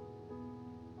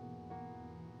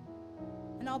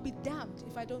 And I'll be damned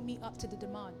if I don't meet up to the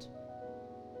demand.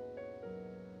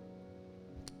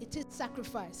 It is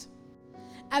sacrifice.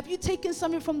 Have you taken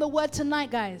something from the word tonight,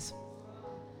 guys?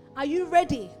 Are you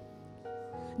ready?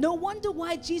 No wonder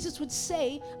why Jesus would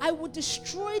say, I will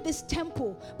destroy this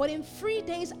temple, but in 3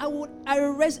 days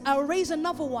I'll raise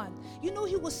another one. You know,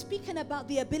 he was speaking about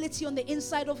the ability on the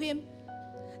inside of him,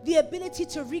 the ability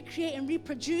to recreate and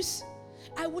reproduce.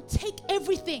 I will take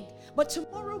everything, but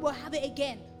tomorrow we'll have it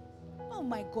again. Oh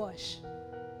my gosh.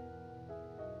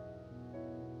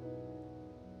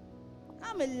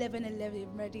 I'm 11:11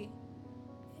 ready.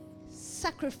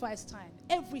 Sacrifice time,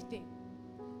 everything.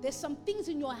 There's some things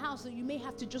in your house that you may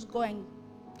have to just go and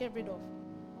get rid of.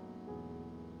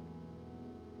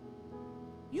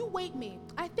 You wait me.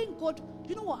 I thank God.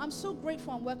 You know what? I'm so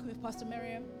grateful I'm working with Pastor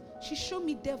Miriam. She showed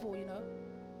me devil, you know.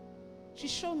 She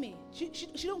showed me.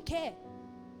 She don't care.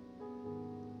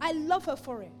 I love her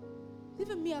for it.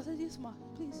 Even me, I said, yes, ma,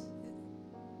 please.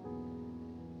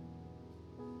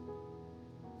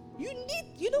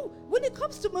 You know, when it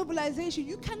comes to mobilization,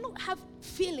 you cannot have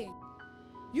feeling.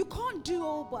 You can't do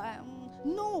all, but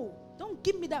no, don't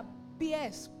give me that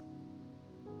BS.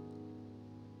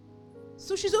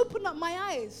 So she's opened up my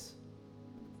eyes.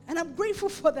 And I'm grateful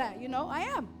for that, you know, I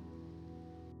am.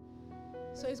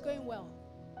 So it's going well.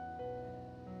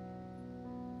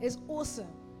 It's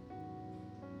awesome.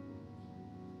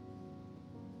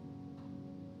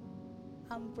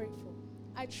 I'm grateful.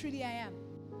 I am.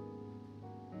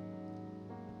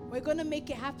 We're going to make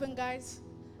it happen, guys.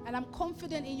 And I'm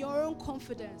confident in your own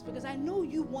confidence because I know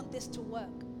you want this to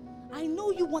work. I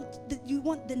know you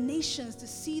want the nations to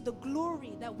see the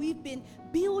glory that we've been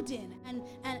building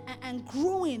and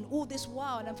growing all this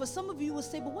while. And for some of you will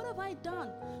say, but what have I done?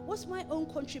 What's my own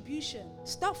contribution?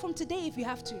 Start from today if you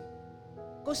have to.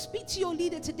 Go speak to your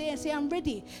leader today and say, I'm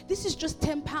ready. This is just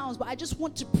 £10, but I just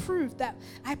want to prove that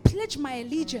I pledge my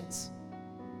allegiance.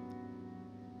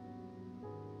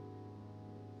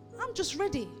 I'm just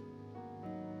ready.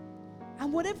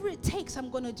 And whatever it takes,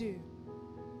 I'm going to do.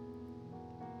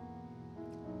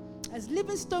 As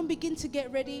Livingstone begin to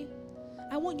get ready,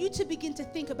 I want you to begin to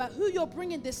think about who you're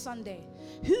bringing this Sunday,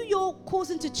 who you're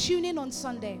causing to tune in on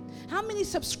Sunday, how many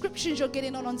subscriptions you're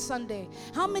getting on Sunday,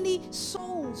 how many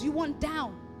souls you want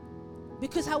down.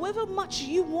 Because however much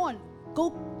you want, go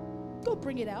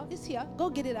bring it out. It's here. Go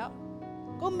get it out.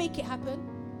 Go make it happen.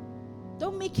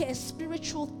 Don't make it a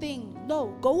spiritual thing.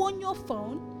 No, go on your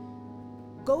phone.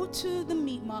 Go to the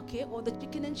meat market or the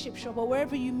chicken and chip shop or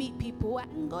wherever you meet people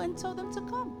and go and tell them to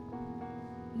come.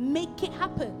 Make it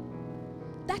happen.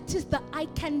 That is the I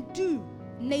can do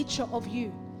nature of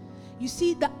you. You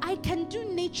see, the I can do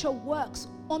nature works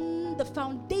on the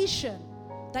foundation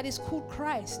that is called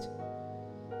Christ.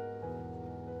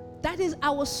 That is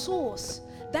our source.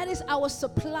 That is our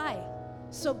supply.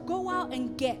 So go out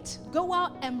and get. Go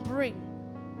out and bring.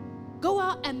 Go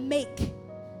out and make.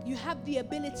 You have the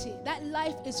ability. That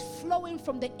life is flowing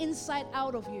from the inside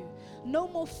out of you. No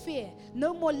more fear,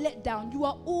 no more letdown. You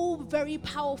are all very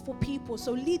powerful people.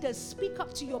 So leaders, speak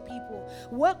up to your people.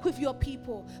 Work with your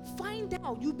people. Find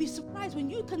out. You'll be surprised when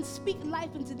you can speak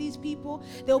life into these people.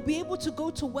 They'll be able to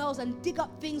go to wells and dig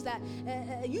up things that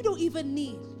you don't even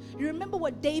need. You remember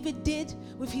what David did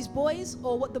with his boys,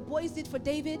 or what the boys did for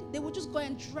David? They would just go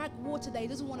and drag water that he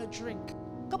doesn't want to drink.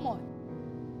 Come on.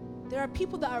 There are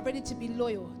people that are ready to be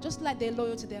loyal, just like they're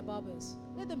loyal to their barbers.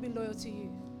 Let them be loyal to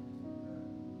you.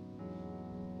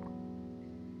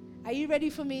 Are you ready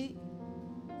for me,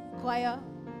 choir?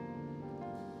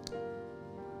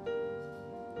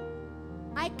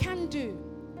 I can do.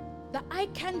 The I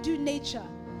can do nature.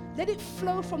 Let it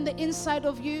flow from the inside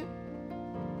of you.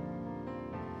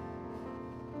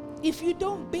 If you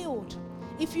don't build,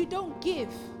 if you don't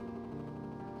give,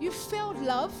 you failed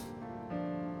love.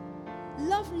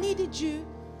 Love needed you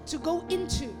to go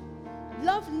into.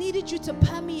 Love needed you to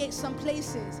permeate some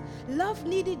places. Love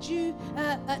needed you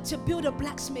to build a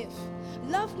blacksmith.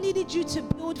 Love needed you to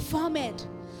build Farm Ed.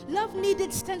 Love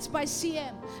needed Sense by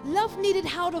CM. Love needed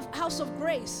House of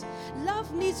Grace.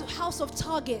 Love needs House of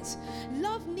Targets.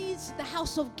 Love needs the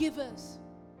House of Givers.